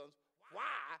reasons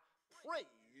why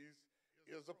praise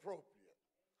is appropriate.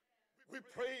 We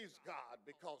praise God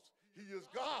because He is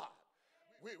God.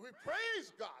 We praise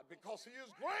God because He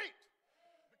is great,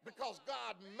 because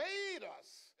God made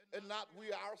us and not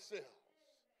we ourselves.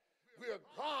 We are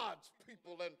God's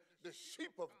people and the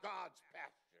sheep of God's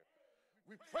pasture.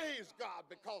 We praise God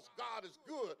because God is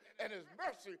good and His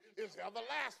mercy is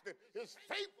everlasting. His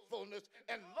faithfulness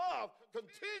and love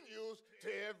continues to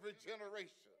every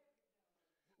generation.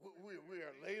 we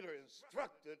are later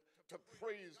instructed to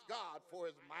praise God for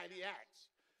his mighty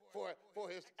acts, for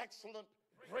his excellent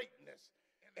greatness.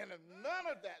 And if none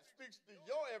of that speaks to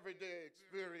your everyday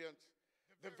experience,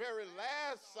 the very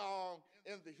last song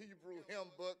in the Hebrew hymn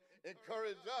book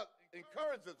encourages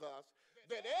us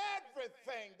that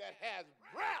everything that has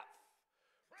breath,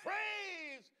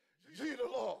 praise ye the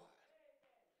Lord.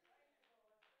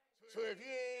 So if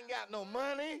you ain't got no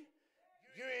money,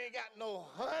 you ain't got no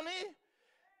honey,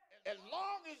 as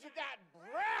long as you got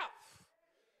breath,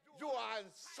 you are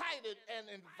incited and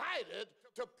invited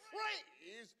to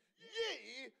praise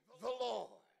ye the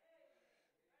Lord.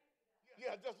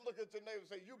 Yeah, just look at your neighbor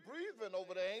and say, you breathing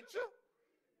over there, ain't you?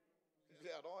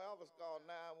 Yeah, don't ever call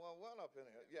 911 up in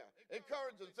here. Yeah,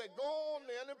 encourage them. Say, go on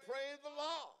in and praise the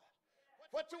Lord.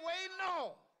 What you waiting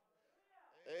on?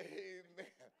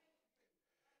 Amen.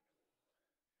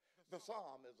 The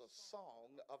psalm is a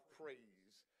song of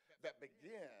praise that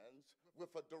begins with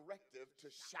a directive to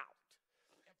shout.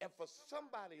 And for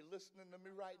somebody listening to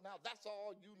me right now, that's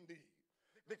all you need,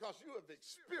 because you have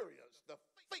experienced the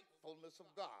faithfulness of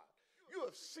God. You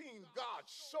have seen God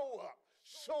show up,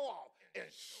 show off, and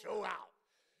show out.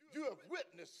 You have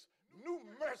witnessed new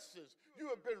mercies.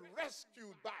 You have been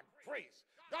rescued by grace.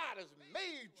 God has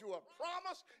made you a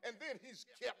promise, and then he's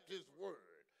kept his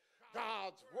word.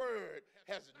 God's word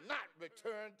has not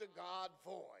returned to God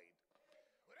void.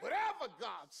 Whatever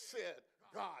God said,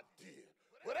 God did.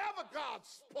 Whatever God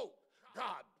spoke,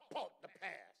 God brought to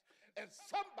pass. And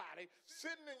somebody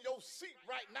sitting in your seat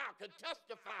right now can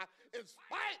testify, in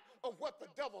spite of what the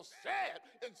devil said,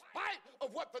 in spite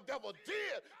of what the devil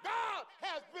did, God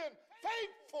has been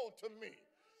faithful to me.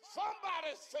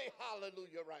 Somebody say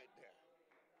hallelujah right there.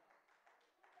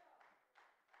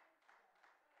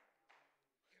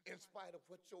 In spite of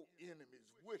what your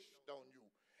enemies wished on you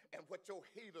and what your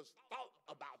haters thought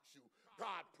about you,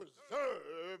 God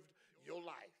preserved your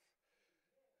life.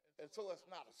 And so it's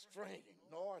not a strain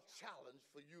nor a challenge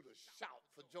for you to shout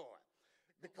for joy,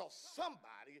 because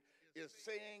somebody is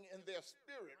saying in their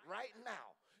spirit right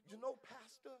now, you know,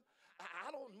 Pastor, I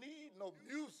don't need no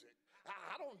music.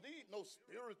 I don't need no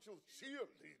spiritual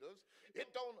cheerleaders.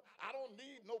 I don't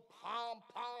need no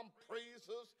pom-pom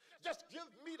praisers. Just give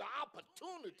me the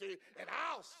opportunity and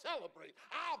I'll celebrate.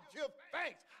 I'll give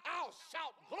thanks. I'll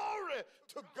shout glory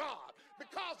to God,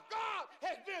 because God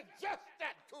has been just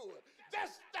that good,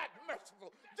 just that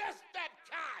merciful, just that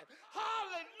kind.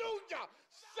 Hallelujah.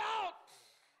 Shout.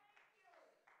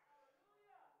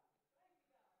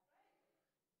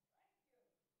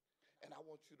 And I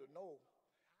want you to know,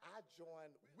 I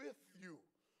join with you,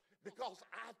 because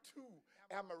I too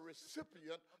am a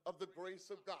recipient of the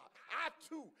grace of God. I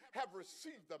too have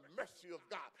received the mercy of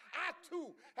God. I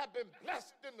too have been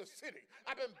blessed in the city.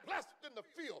 I've been blessed in the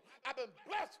field. I've been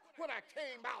blessed when I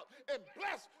came out and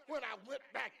blessed when I went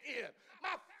back in.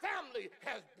 My family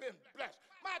has been blessed.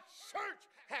 My church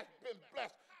has been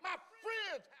blessed. My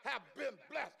friends have been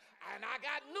blessed. And I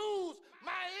got news,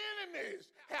 my enemies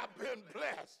have been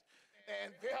blessed.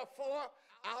 And therefore,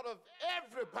 out of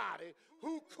everybody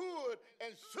who could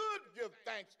and should give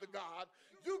thanks to God,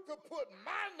 you could put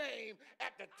my name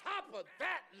at the top of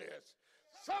that list.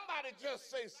 Somebody just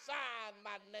say, sign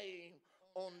my name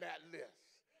on that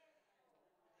list.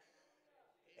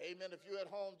 Amen. If you're at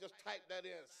home, just type that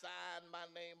in, sign my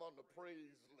name on the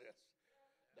praise list.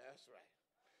 That's right.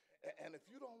 And if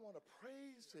you don't want to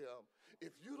praise him,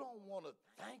 if you don't want to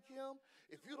thank him,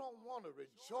 if you don't want to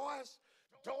rejoice,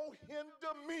 don't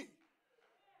hinder me.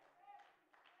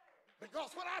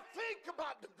 Because when I think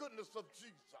about the goodness of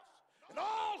Jesus and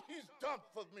all he's done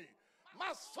for me, my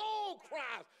soul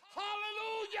cries,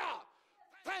 hallelujah.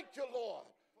 Thank you, Lord,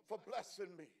 for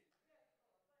blessing me.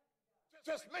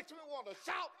 Just makes me want to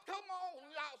shout, come on,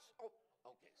 y'all. Oh,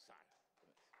 okay, sorry.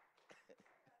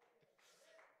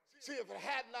 See, if it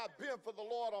had not been for the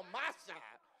Lord on my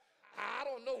side, I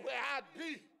don't know where I'd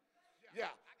be.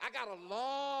 Yeah, I got a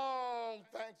long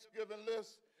Thanksgiving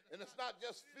list, and it's not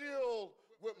just filled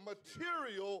with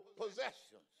material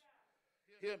possessions.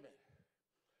 Hear me.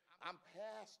 I'm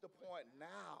past the point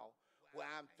now where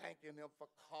I'm thanking him for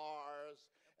cars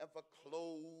and for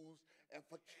clothes and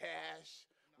for cash.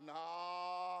 No,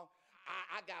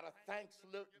 I got a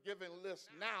Thanksgiving list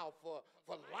now for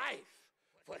life,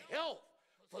 for health,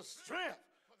 for strength,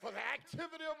 for the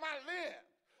activity of my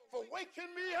limbs, for waking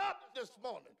me up this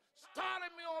morning,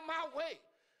 starting me on my way,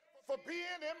 for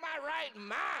being in my right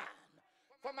mind,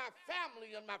 for my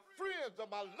family and my friends and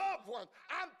my loved ones.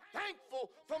 I'm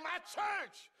thankful for my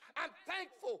church. I'm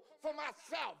thankful for my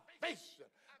salvation.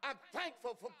 I'm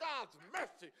thankful for God's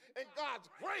mercy and God's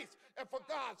grace and for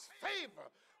God's favor.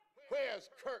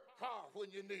 Where's Kurt Carr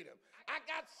when you need him? I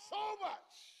got so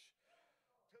much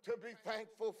to be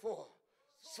thankful for.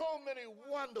 So many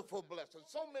wonderful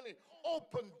blessings, so many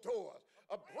open doors,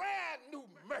 a brand new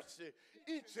mercy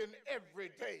each and every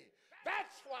day.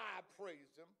 That's why I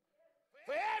praise him.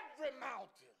 For every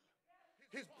mountain,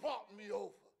 he's brought me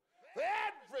over. For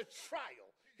every trial,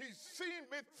 he's seen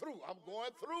me through. I'm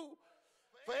going through.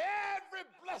 For every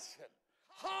blessing,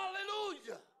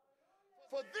 hallelujah.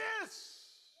 For this,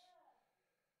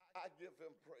 I give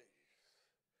him praise.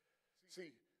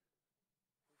 See,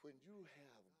 when you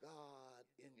have God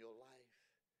in your life,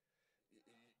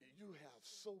 you have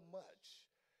so much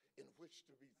in which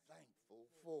to be thankful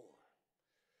for.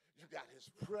 You got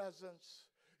his presence,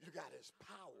 you got his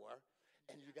power,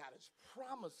 and you got his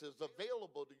promises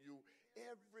available to you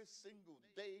every single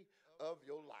day of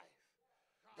your life.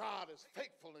 God is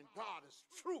faithful and God is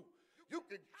true. You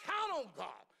can count on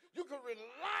God. You can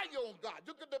rely on God.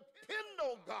 You can depend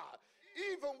on God.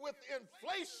 Even with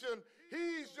inflation,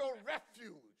 he's your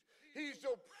refuge. He's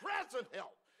your present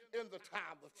help in the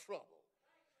time of trouble.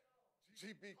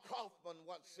 G.B. Kaufman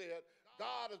once said,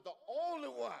 God is the only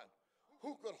one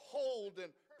who could hold in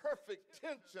perfect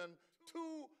tension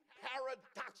two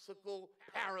paradoxical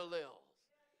parallels.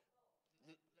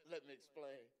 Let me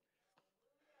explain.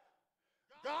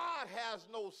 God has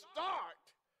no start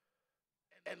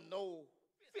and no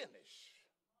finish.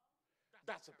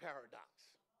 That's a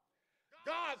paradox.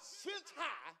 God sits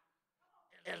high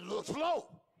and looks low.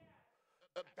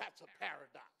 That's a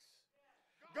paradox.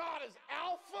 God is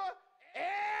Alpha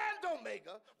and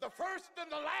Omega, the first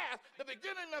and the last, the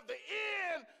beginning of the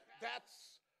end.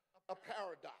 That's a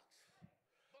paradox.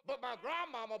 But my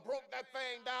grandmama broke that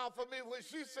thing down for me when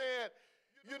she said,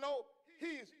 you know,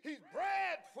 he's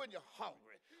bread when you're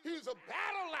hungry. He's a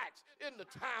battle axe in the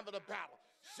time of the battle,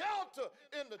 shelter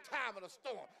in the time of the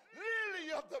storm, lily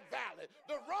of the valley,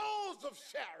 the rose of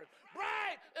Sharon,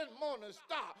 bright and morning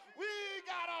star. We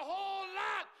got a whole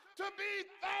lot to be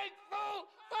thankful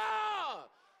for.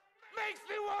 Makes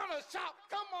me want to shout,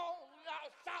 come on now,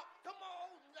 shout, come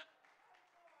on now.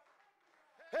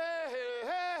 Hey, hey,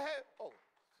 hey, hey. Oh.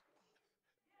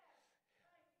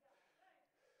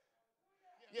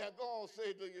 Yeah, go on,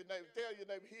 say to your neighbor. Tell your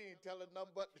neighbor he ain't telling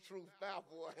nothing but the truth now,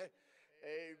 boy.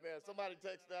 Amen. Somebody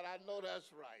text that. I know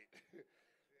that's right.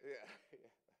 Yeah.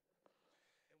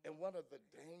 And one of the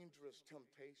dangerous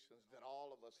temptations that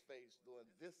all of us face during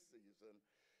this season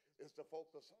is to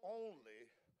focus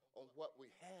only on what we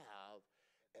have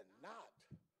and not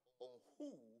on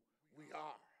who we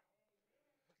are.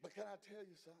 But can I tell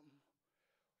you something?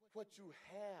 What you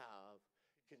have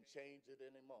can change at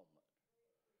any moment.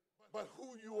 But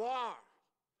who you are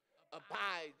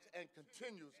abides and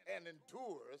continues and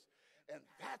endures, and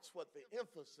that's what the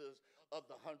emphasis of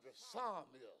the 100th Psalm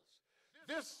is.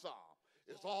 This psalm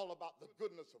is all about the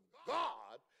goodness of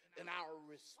God and our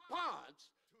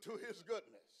response to his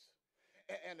goodness.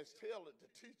 And it's tailored to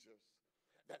teach us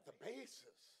that the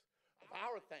basis of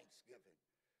our thanksgiving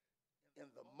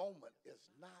in the moment is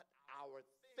not our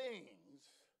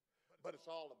things, but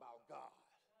it's all about God.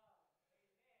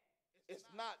 It's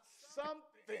not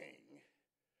something,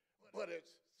 but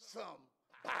it's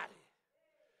somebody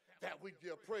that we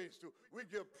give praise to. We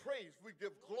give praise, we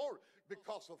give glory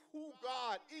because of who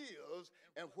God is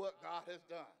and what God has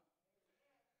done.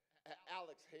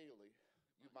 Alex Haley,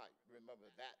 you might remember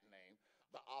that name,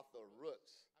 the author of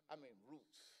Roots.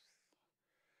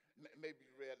 Maybe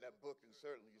you read that book and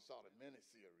certainly you saw the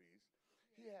miniseries.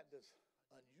 He had this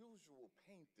unusual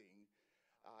painting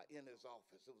in his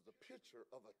office. It was a picture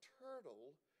of a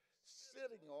turtle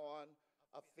sitting on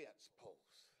a fence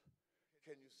post.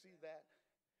 Can you see that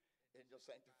in your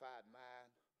sanctified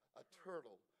mind? A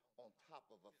turtle on top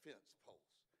of a fence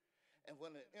post. And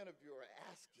when an interviewer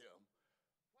asked him,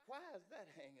 why is that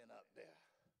hanging up there?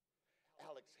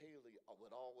 Alex Haley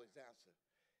would always answer,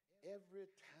 every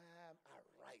time I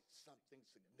write something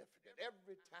significant,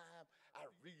 every time I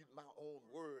read my own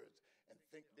words and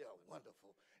think they're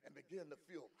wonderful and begin to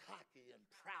feel cocky and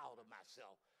proud of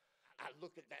myself, I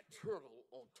look at that turtle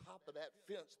on top of that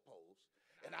fence post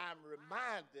and I'm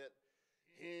reminded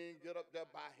he ain't get up there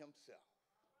by himself.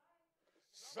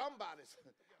 Somebody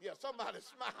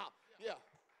smile. Yeah,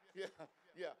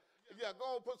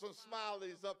 go and put some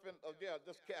smileys up in,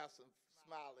 just cast some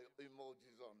smiley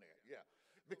emojis on there, yeah.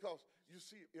 Because you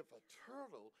see, if a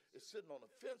turtle is sitting on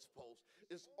a fence post,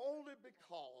 it's only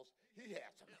because he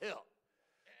had some help.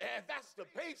 And that's the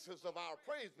basis of our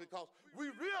praise, because we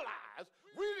realize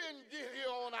we didn't get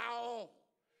here on our own.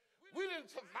 We didn't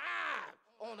survive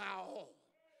on our own.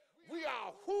 We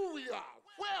are who we are,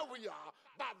 where we are,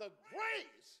 by the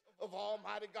grace of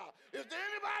Almighty God. Is there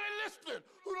anybody listening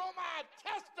who don't mind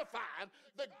testifying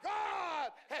that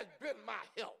God has been my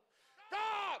help?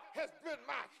 God has been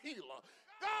my healer.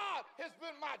 God has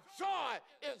been my joy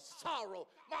in sorrow,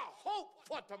 my hope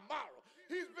for tomorrow.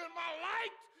 He's been my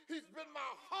light. He's been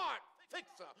my heart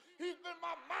fixer. He's been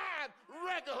my mind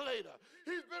regulator.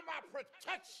 He's been my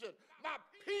protection, my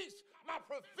peace, my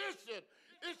provision.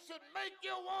 It should make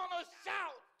you want to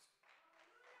shout.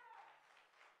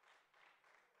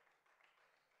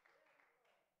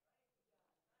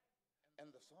 And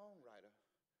the songwriter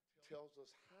tells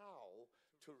us how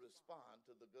to respond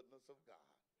to the goodness of God.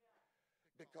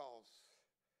 Because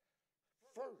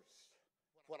first,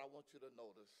 what I want you to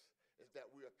notice is that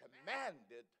we are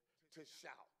commanded to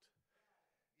shout.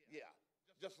 Yeah,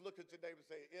 just look at your neighbor and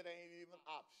say, it ain't even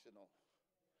optional.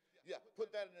 Yeah,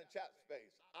 put that in the chat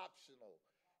space. Optional.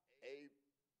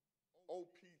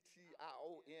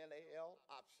 A-O-P-T-I-O-N-A-L,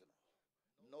 optional.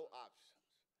 No options.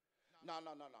 No.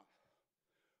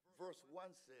 Verse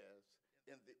 1 says,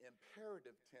 in the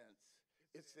imperative tense,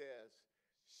 it says,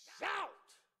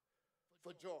 shout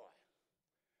for joy.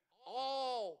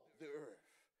 All the earth.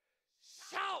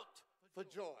 Shout for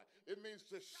joy. It means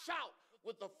to shout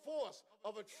with the force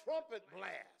of a trumpet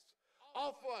blast.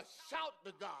 Offer a shout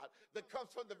to God that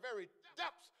comes from the very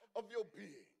depths of your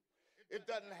being. It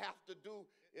doesn't have to do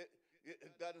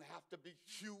it doesn't have to be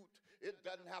cute. It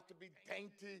doesn't have to be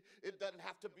dainty. It doesn't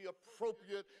have to be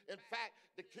appropriate. In fact,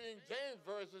 the King James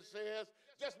Version says,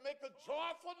 just make a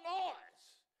joyful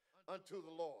noise unto the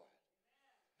Lord.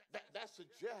 That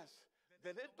suggests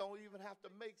that it don't even have to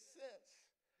make sense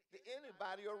to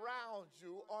anybody around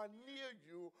you or near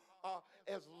you,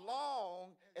 as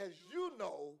long as you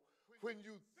know when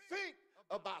you think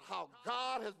about how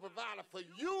God has provided for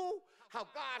you, how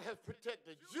God has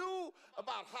protected you,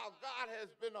 about how God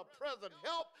has been a present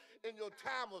help in your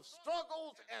time of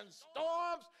struggles and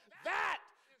storms. That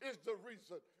is the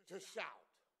reason to shout.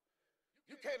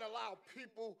 You can't allow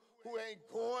people who ain't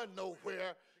going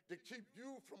nowhere to keep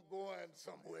you from going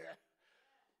somewhere.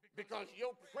 Because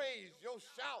your praise, your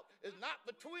shout is not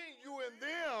between you and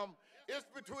them, it's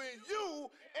between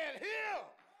you and him.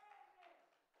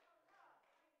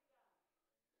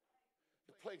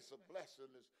 The place of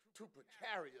blessing is too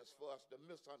precarious for us to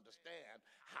misunderstand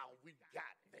how we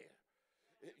got there.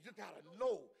 You got to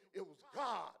know it was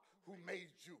God who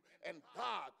made you and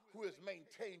God who has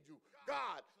maintained you.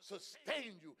 God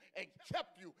sustained you and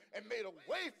kept you and made a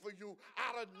way for you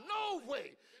out of no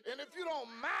way. And if you don't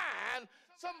mind,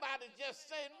 somebody just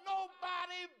say,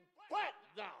 nobody but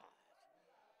God.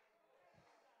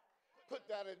 Put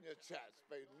that in your chat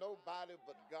space. Nobody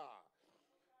but God.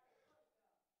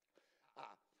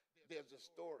 There's a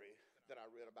story that I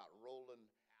read about Roland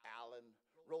Allen.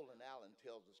 Roland Allen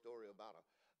tells a story about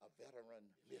a veteran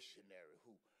missionary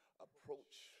who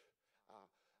approached,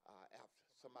 after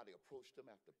somebody approached him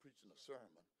after preaching a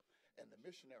sermon. And the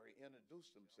missionary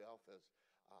introduced himself as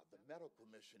the medical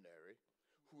missionary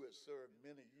who had served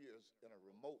many years in a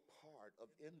remote part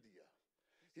of India.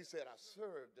 He said, I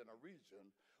served in a region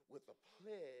with a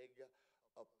plague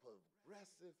of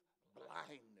progressive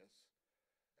blindness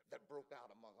that broke out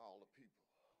among all the people.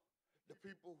 The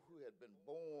people who had been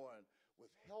born with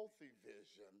healthy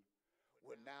vision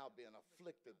were now being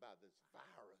afflicted by this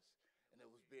virus, and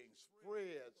it was being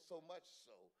spread so much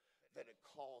so that it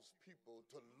caused people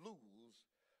to lose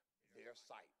their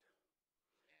sight.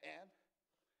 And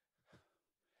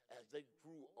as they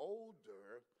grew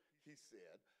older, he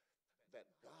said that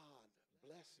God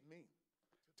blessed me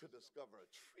to discover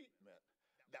a treatment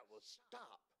that would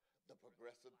stop the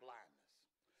progressive blindness.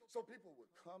 So people would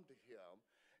come to him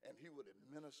and he would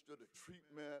administer the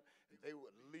treatment and they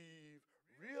would leave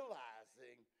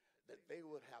realizing that they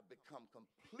would have become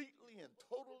completely and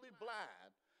totally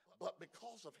blind, but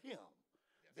because of him,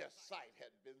 their sight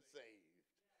had been saved.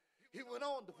 He went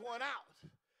on to point out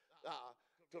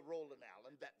to Roland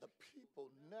Allen that the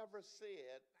people never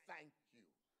said thank you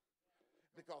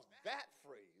because that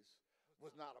phrase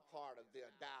was not a part of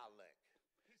their dialect.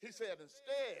 He said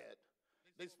instead,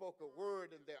 they spoke a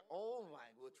word in their own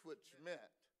language, which meant,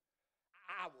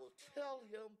 I will tell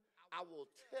him, I will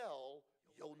tell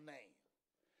your name.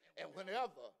 And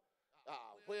wherever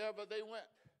they went,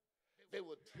 they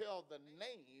would tell the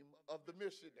name of the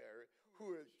missionary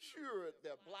who had cured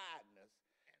their blindness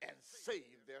and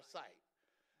saved their sight.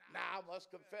 Now, I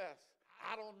must confess,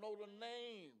 I don't know the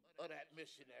name of that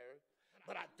missionary,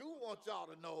 but I do want y'all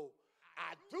to know,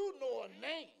 I do know a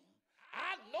name.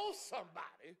 I know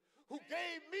somebody who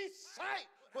gave me sight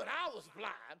when I was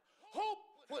blind, hope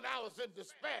when I was in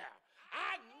despair.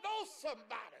 I know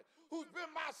somebody who's been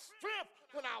my strength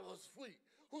when I was weak,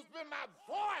 who's been my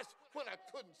voice when I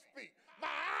couldn't speak,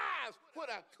 my eyes when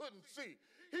I couldn't see.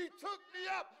 He took me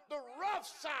up the rough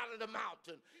side of the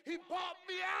mountain. He brought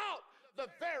me out the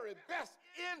very best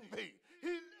in me.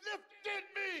 He lifted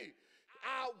me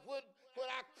when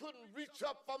I couldn't reach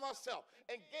up for myself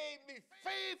and gave me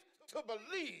faith to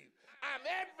believe I'm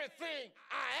everything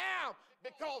I am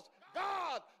because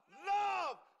God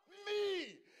loved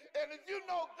me. And if you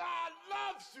know God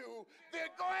loves you, then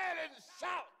go ahead and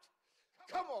shout.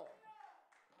 Come on.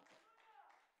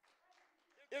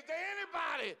 Is there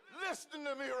anybody listening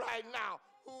to me right now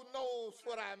who knows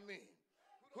what I mean?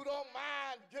 Who don't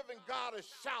mind giving God a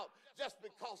shout just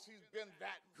because he's been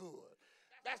that good?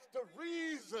 That's the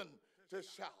reason to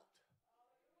shout.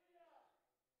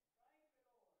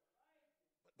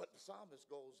 But the psalmist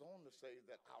goes on to say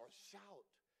that our shout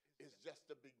is just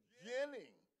the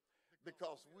beginning,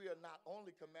 because we are not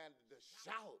only commanded to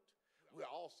shout, we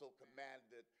are also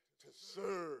commanded to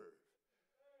serve.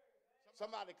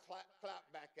 Somebody clap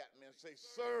back at me and say,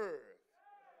 serve.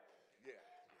 Yeah.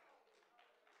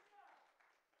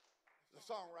 The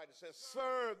songwriter says,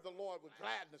 serve the Lord with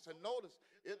gladness. And notice,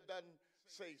 it doesn't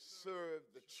say serve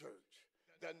the church.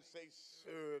 It doesn't say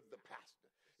serve the pastor.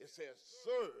 It says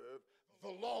serve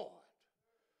the Lord.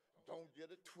 Don't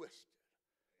get it twisted.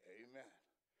 Amen.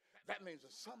 That means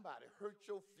if somebody hurt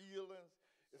your feelings,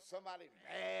 if somebody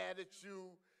mad at you,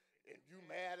 and you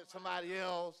mad at somebody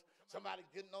else, somebody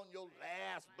getting on your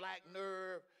last black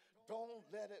nerve, don't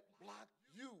let it block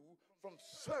you from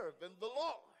serving the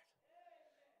Lord.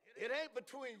 It ain't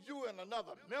between you and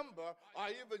another member or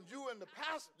even you and the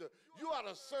pastor. You ought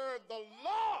to serve the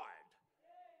Lord.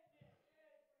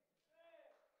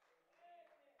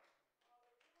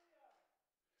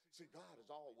 See, God is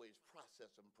always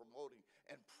processing, promoting,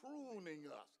 and pruning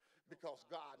us because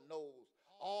God knows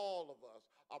all of us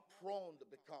are prone to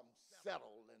become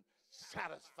settled and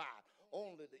satisfied,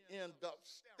 only to end up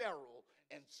sterile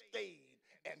and staid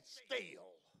and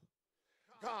stale.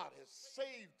 God has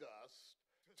saved us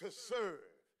to serve,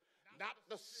 not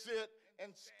to sit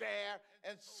and stare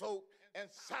and soak and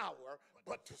sour,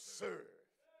 but to serve.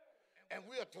 And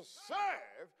we are to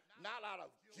serve not out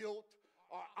of guilt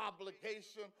or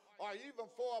obligation or even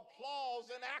for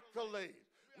applause and accolades.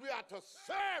 We are to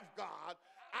serve God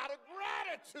out of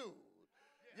gratitude.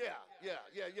 Yeah.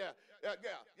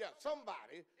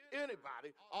 Somebody,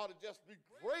 anybody ought to just be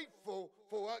grateful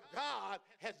for what God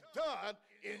has done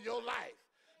in your life.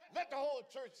 Let the whole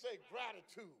church say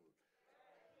gratitude.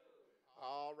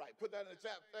 All right, put that in the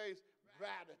chat face,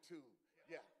 gratitude.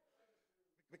 Yeah,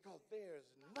 because there's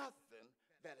nothing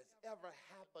that has ever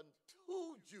happened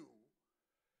to you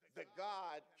that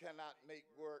God cannot make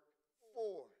work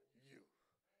for you.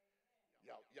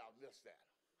 Y'all missed that.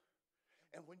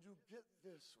 And when you get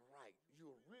this right,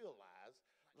 you'll realize,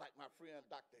 like my friend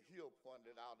Dr. Hill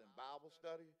pointed out in Bible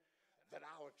study, that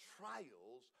our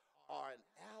trials are an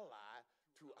ally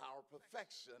to our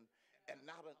perfection and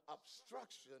not an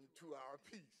obstruction to our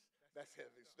peace. That's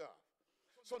heavy stuff.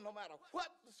 So no matter what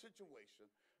the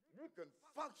situation, you can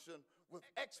function with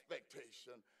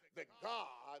expectation that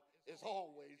God is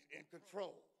always in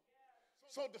control.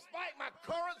 So despite my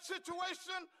current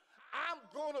situation, I'm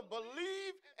going to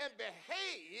believe and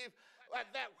behave like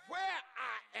that where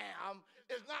I am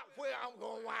is not where I'm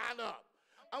going to wind up.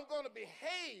 I'm going to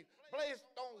behave based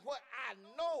on what I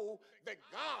know that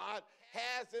God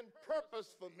has in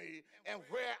purpose for me and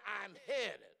where I'm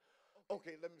headed.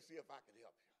 Okay, let me see if I can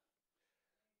help you.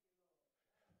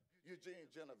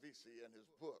 Eugene Genovese, in his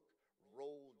book,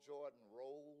 Roll, Jordan,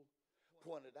 Roll,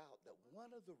 pointed out that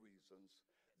one of the reasons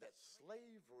that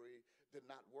slavery did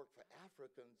not work for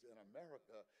Africans in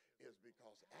America is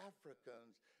because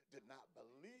Africans did not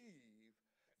believe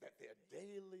that their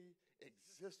daily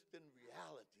existing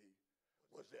reality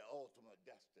was their ultimate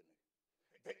destiny.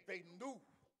 They knew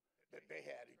that they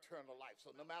had eternal life.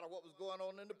 So no matter what was going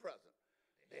on in the present,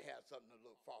 they had something to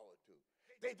look forward to.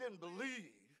 They didn't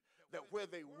believe that where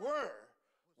they were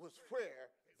was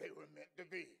where they were meant to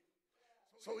be.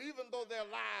 So even though their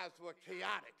lives were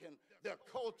chaotic and their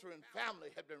culture and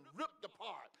family had been ripped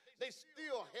apart, they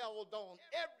still held on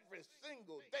every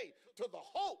single day to the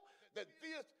hope that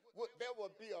there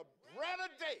would be a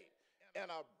brighter day and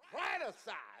a brighter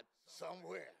side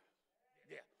somewhere.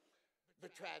 Yeah. The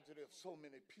tragedy of so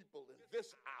many people in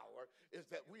this hour is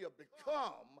that we have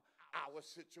become our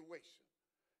situation.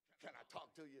 Can I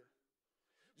talk to you?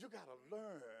 You got to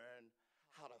learn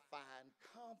how to find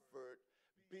comfort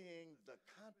being the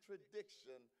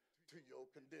contradiction to your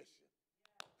condition.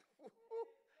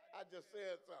 I just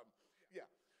said something.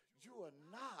 Yeah, you are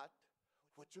not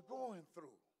what you're going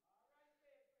through.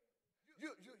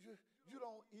 You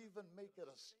don't even make it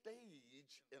a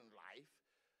stage in life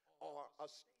or a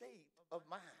state of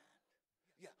mind.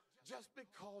 Yeah, just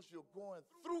because you're going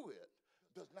through it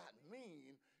does not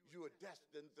mean you are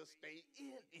destined to stay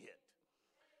in it.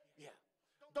 Yeah,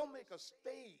 don't make a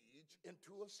stage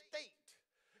into a state,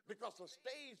 because a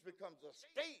stage becomes a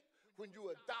state when you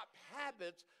adopt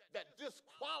habits that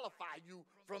disqualify you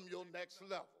from your next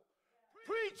level.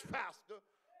 Preach, Pastor.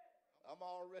 I'm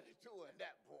already doing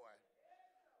that, boy.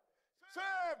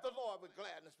 Serve the Lord with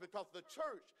gladness, because the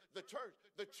church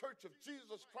of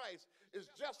Jesus Christ is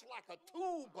just like a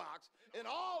toolbox, and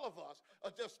all of us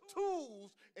are just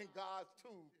tools in God's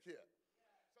toolkit.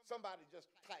 Somebody just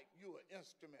type, "You an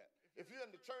instrument." If you're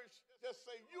in the church, just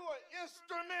say, "You an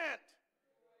instrument."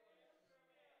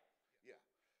 Yeah.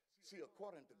 See,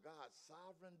 according to God's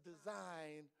sovereign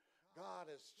design, God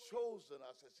has chosen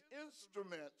us as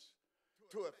instruments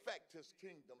to effect his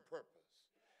kingdom purpose.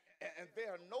 And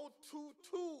there are no two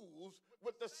tools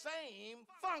with the same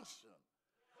function,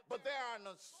 but there are an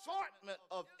assortment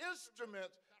of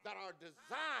instruments that are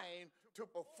designed to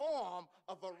perform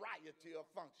a variety of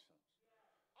functions.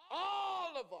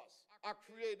 All of us are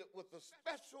created with a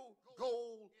special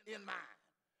goal in mind.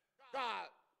 God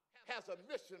has a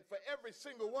mission for every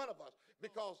single one of us,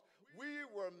 because we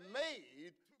were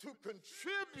made to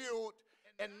contribute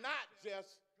and not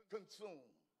just consume.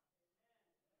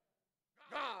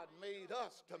 God made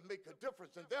us to make a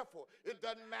difference, and therefore it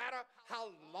doesn't matter how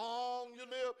long you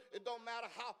live, it don't matter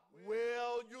how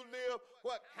well you live.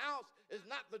 What counts is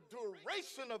not the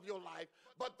duration of your life,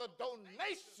 but the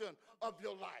donation of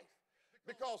your life.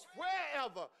 Because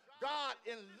wherever God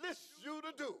enlists you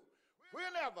to do,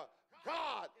 whenever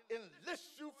God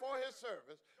enlists you for his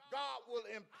service, God will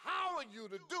empower you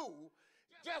to do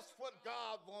just what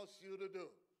God wants you to do.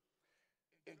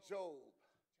 In Job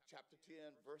chapter 10,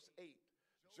 verse 8,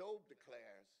 Job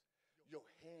declares, "Your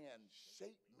hand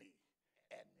shaped me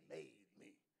and made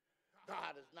me."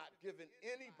 God has not given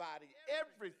anybody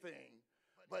everything,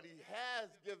 but he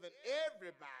has given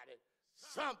everybody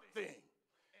something.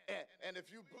 And if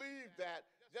you believe that,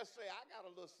 just say, "I got a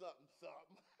little something,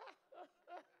 something."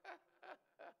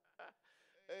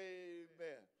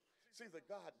 Amen. See, that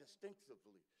God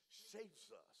distinctively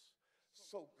shapes us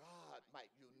so God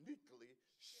might uniquely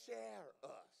share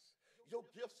us. Your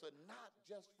gifts are not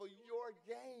just for your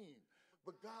gain,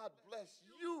 but God bless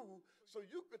you so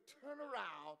you could turn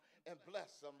around and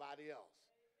bless somebody else.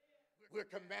 We're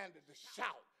commanded to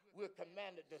shout. We're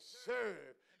commanded to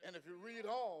serve. And if you read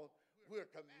on, we're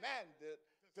commanded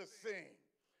to sing.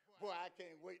 Boy, I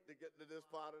can't wait to get to this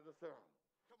part of the sermon.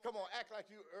 Come on, act like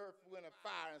you earth, wind, and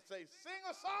fire and say, "Sing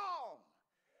a song."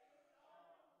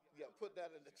 Yeah, put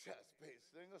that in the chat space.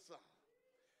 Sing a song.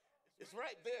 It's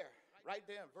right there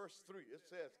in verse 3. It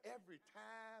says, every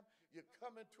time you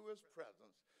come into his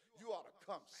presence, you ought to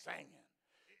come singing.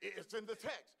 It's in the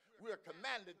text. We're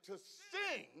commanded to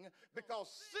sing, because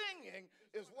singing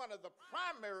is one of the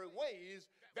primary ways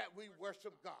that we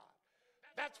worship God.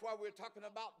 That's why we're talking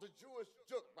about the Jewish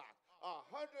jukebox.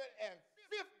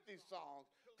 150 songs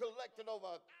collected over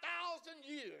 1,000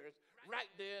 years right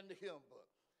there in the hymn book.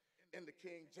 In the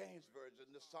King James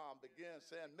Version, the psalm begins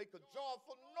saying, "Make a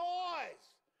joyful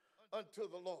noise unto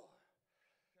the Lord."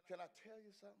 Can I tell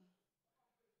you something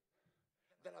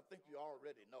that I think you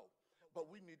already know, but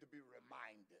we need to be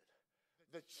reminded?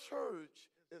 The church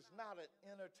is not an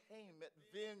entertainment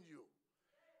venue.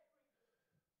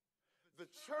 The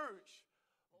church,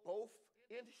 both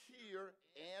in here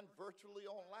and virtually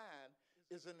online,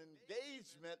 is an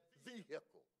engagement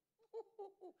vehicle.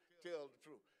 Tell the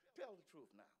truth. Tell the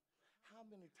truth now. How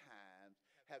many times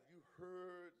have you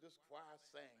heard this choir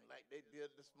sing like they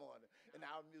did this morning, and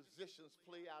our musicians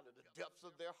play out of the depths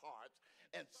of their hearts,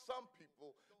 and some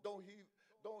people don't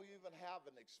even have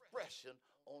an expression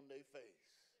on their face?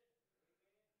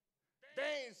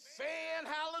 They ain't saying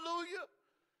hallelujah.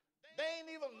 They ain't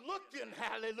even looking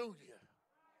hallelujah.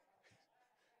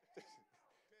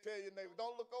 Tell your neighbor,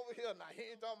 don't look over here now. He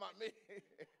ain't talking about me.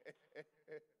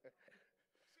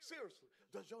 Seriously,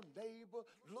 does your neighbor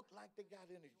look like they got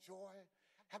any joy?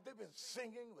 Have they been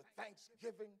singing with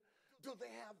thanksgiving? Do they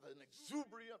have an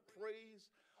exuberant praise?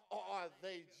 Or are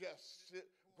they just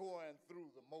going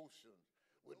through the motions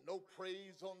with no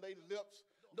praise on their lips,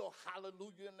 no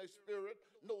hallelujah in their spirit,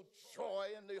 no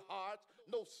joy in their hearts,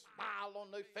 no smile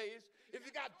on their face? If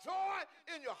you got joy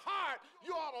in your heart,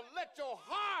 you ought to let your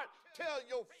heart tell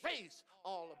your face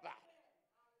all about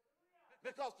it.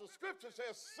 Because the scripture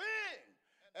says, "Sing."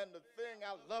 And the thing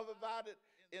I love about it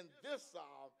in this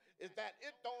psalm is that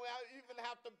it don't even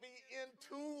have to be in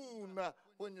tune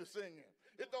when you're singing.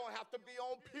 It don't have to be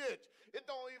on pitch. It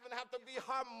don't even have to be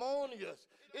harmonious.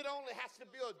 It only has to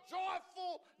be a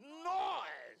joyful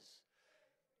noise.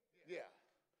 Yeah.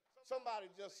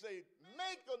 Somebody just say,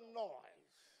 make a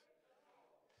noise.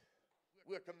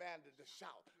 We're commanded to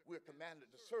shout. We're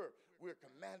commanded to serve. We're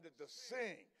commanded to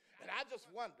sing. And I just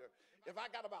wonder if I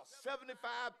got about 75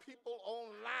 people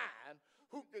online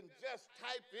who can just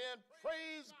type in,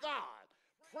 praise God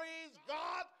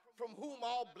from whom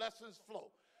all blessings flow.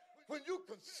 When you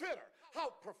consider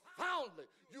how profoundly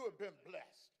you have been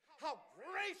blessed, how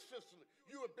graciously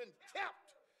you have been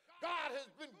kept, God has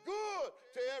been good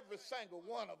to every single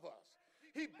one of us.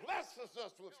 He blesses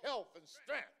us with health and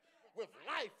strength, with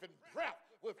life and breath,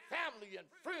 with family and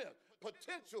friends,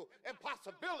 potential and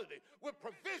possibility, with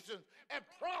provisions and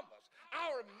promise.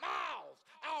 Our mouths,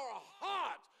 our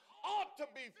hearts ought to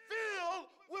be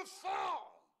filled with song.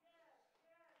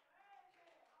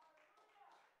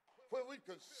 When we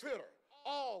consider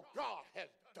all God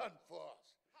has done for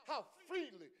us, how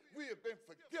freely we have been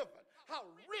forgiven, how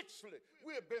richly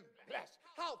we have been blessed,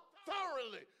 how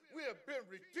thoroughly we have been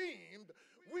redeemed,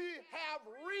 we have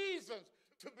reasons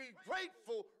to be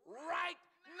grateful right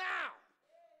now.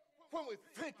 When we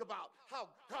think about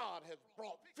how God has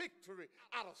brought victory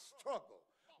out of struggle,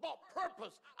 brought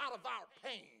purpose out of our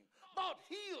pain, brought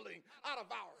healing out of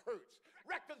our hurts,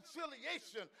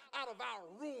 reconciliation out of our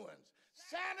ruins,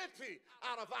 sanity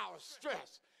out of our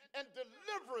stress, and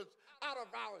deliverance out of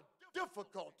our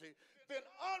difficulty, then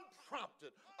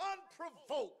unprompted,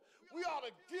 unprovoked, we ought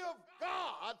to give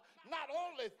God not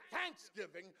only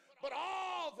thanksgiving, but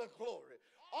all the glory,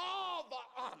 all the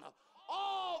honor,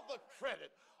 all the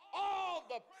credit, all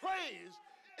the praise.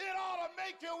 It ought to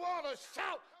make you want to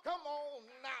shout. Come on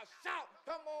now, shout.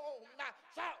 Come on now,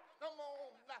 shout. Come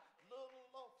on now.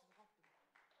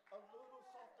 A little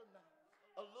softer now.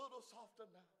 A little softer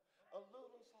now. A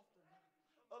little softer now.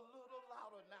 A little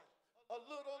louder now. A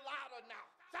little louder now.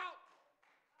 Shout.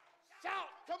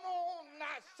 Shout. Come on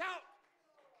now, shout.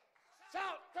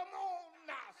 Shout. Come on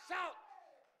now, shout.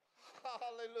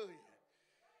 Hallelujah.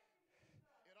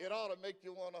 It ought to make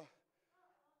you want to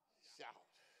shout.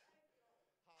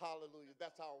 Hallelujah.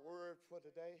 That's our word for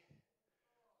today.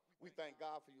 We thank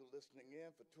God for you listening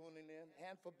in, for tuning in,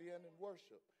 and for being in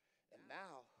worship. And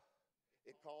now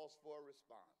it calls for a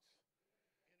response.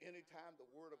 Anytime the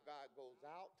word of God goes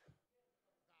out,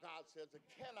 God says it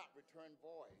cannot return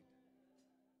void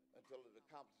until it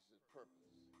accomplishes its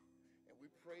purpose. And we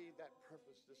pray that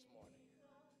purpose this morning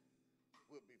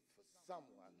will be for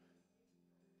someone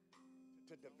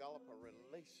to develop a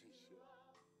relationship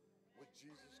with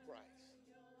Jesus Christ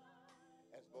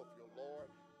as both your Lord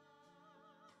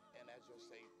and as your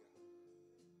Savior.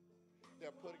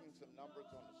 They're putting some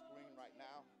numbers on the screen right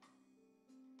now.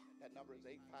 That number is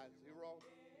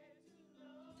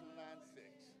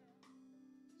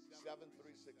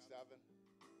 850-296-7367.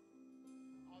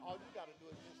 All you got to do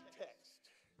is just text.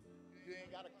 You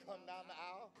ain't got to come down the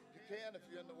aisle. You can if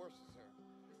you're in the worship service.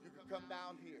 You can come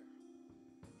down here.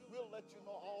 We'll let you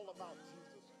know all about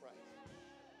Jesus Christ,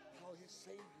 how he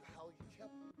saved you, how he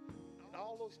kept you. And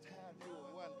all those times you were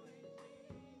wondering,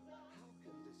 how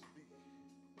can this be?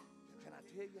 Can I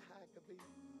tell you how it could be?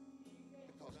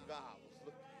 Because God was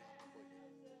looking out for you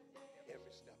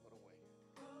every step of the way.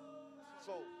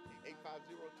 So,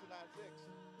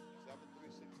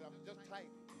 850-296-7367. Just type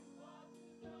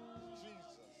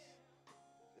Jesus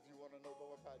if you want to know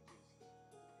more about Jesus.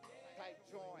 Type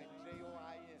join,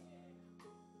 J-O-I-N,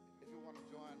 if you want to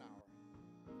join our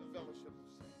fellowship of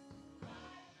saints.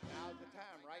 Now's the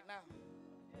time, right now,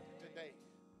 today,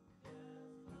 to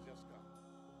just come.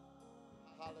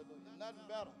 Hallelujah. Nothing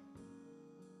better.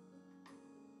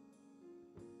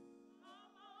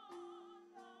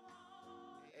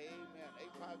 Amen.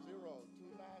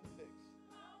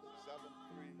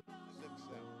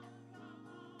 850-296-7367.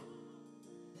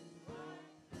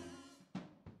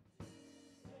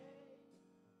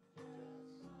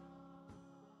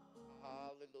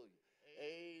 Hallelujah.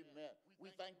 Amen. We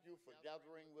thank you for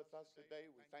gathering with us today.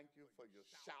 We thank you for your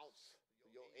shouts, for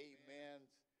your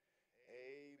amens.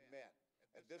 Amen.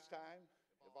 At this time,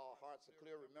 if our hearts are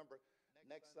clear, remember,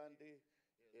 next Sunday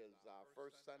is our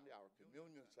first Sunday, our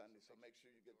communion Sunday, so make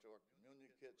sure you get your communion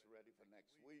kits ready for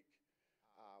next week.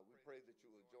 We pray that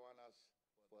you will join us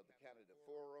for the candidate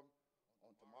forum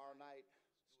on tomorrow night.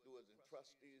 Stewards and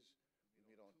trustees, we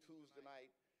meet on Tuesday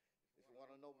night. If you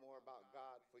want to know more about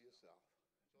God for yourself,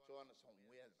 join us on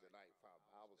Wednesday night for our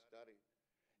Bible study.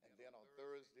 And then on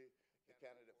Thursday, the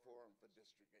candidate forum for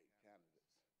District 8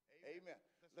 candidates. Amen.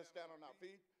 Let's stand on our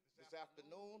feet. This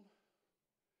afternoon,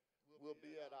 we'll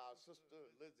be at our sister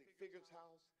Lizzie Figure's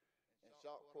house in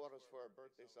Sharp Quarters for her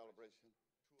birthday celebration.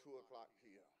 2 o'clock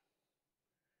p.m.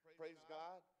 Praise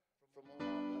God from all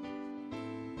our blessings.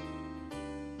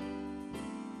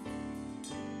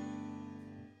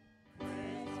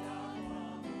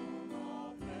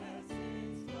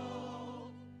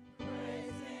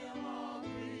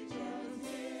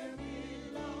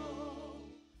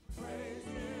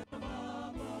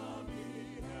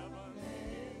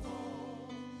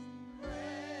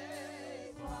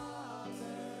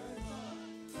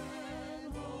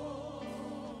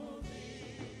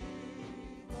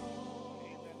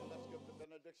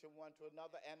 Benediction one to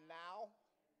another. And now,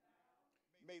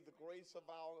 may the grace of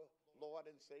our Lord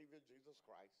and Savior Jesus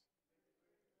Christ,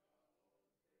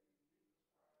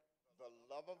 the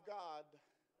love of God,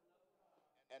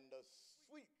 and the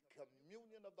sweet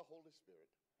communion of the Holy Spirit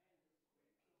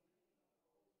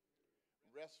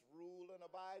rest, rule, and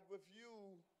abide with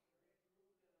you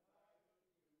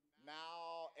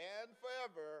now and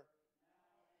forever.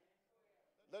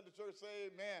 Let the church say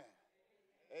amen.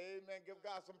 Amen. Give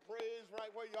God some praise right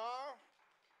where you are.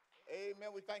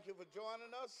 Amen. We thank you for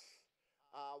joining us.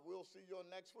 We'll see you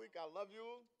next week. I love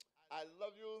you. I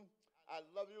love you. I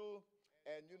love you.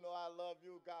 And you know I love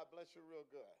you. God bless you real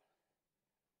good.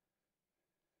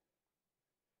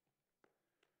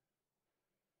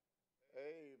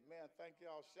 Amen. Thank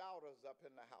y'all shouters up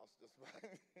in the house this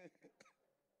morning.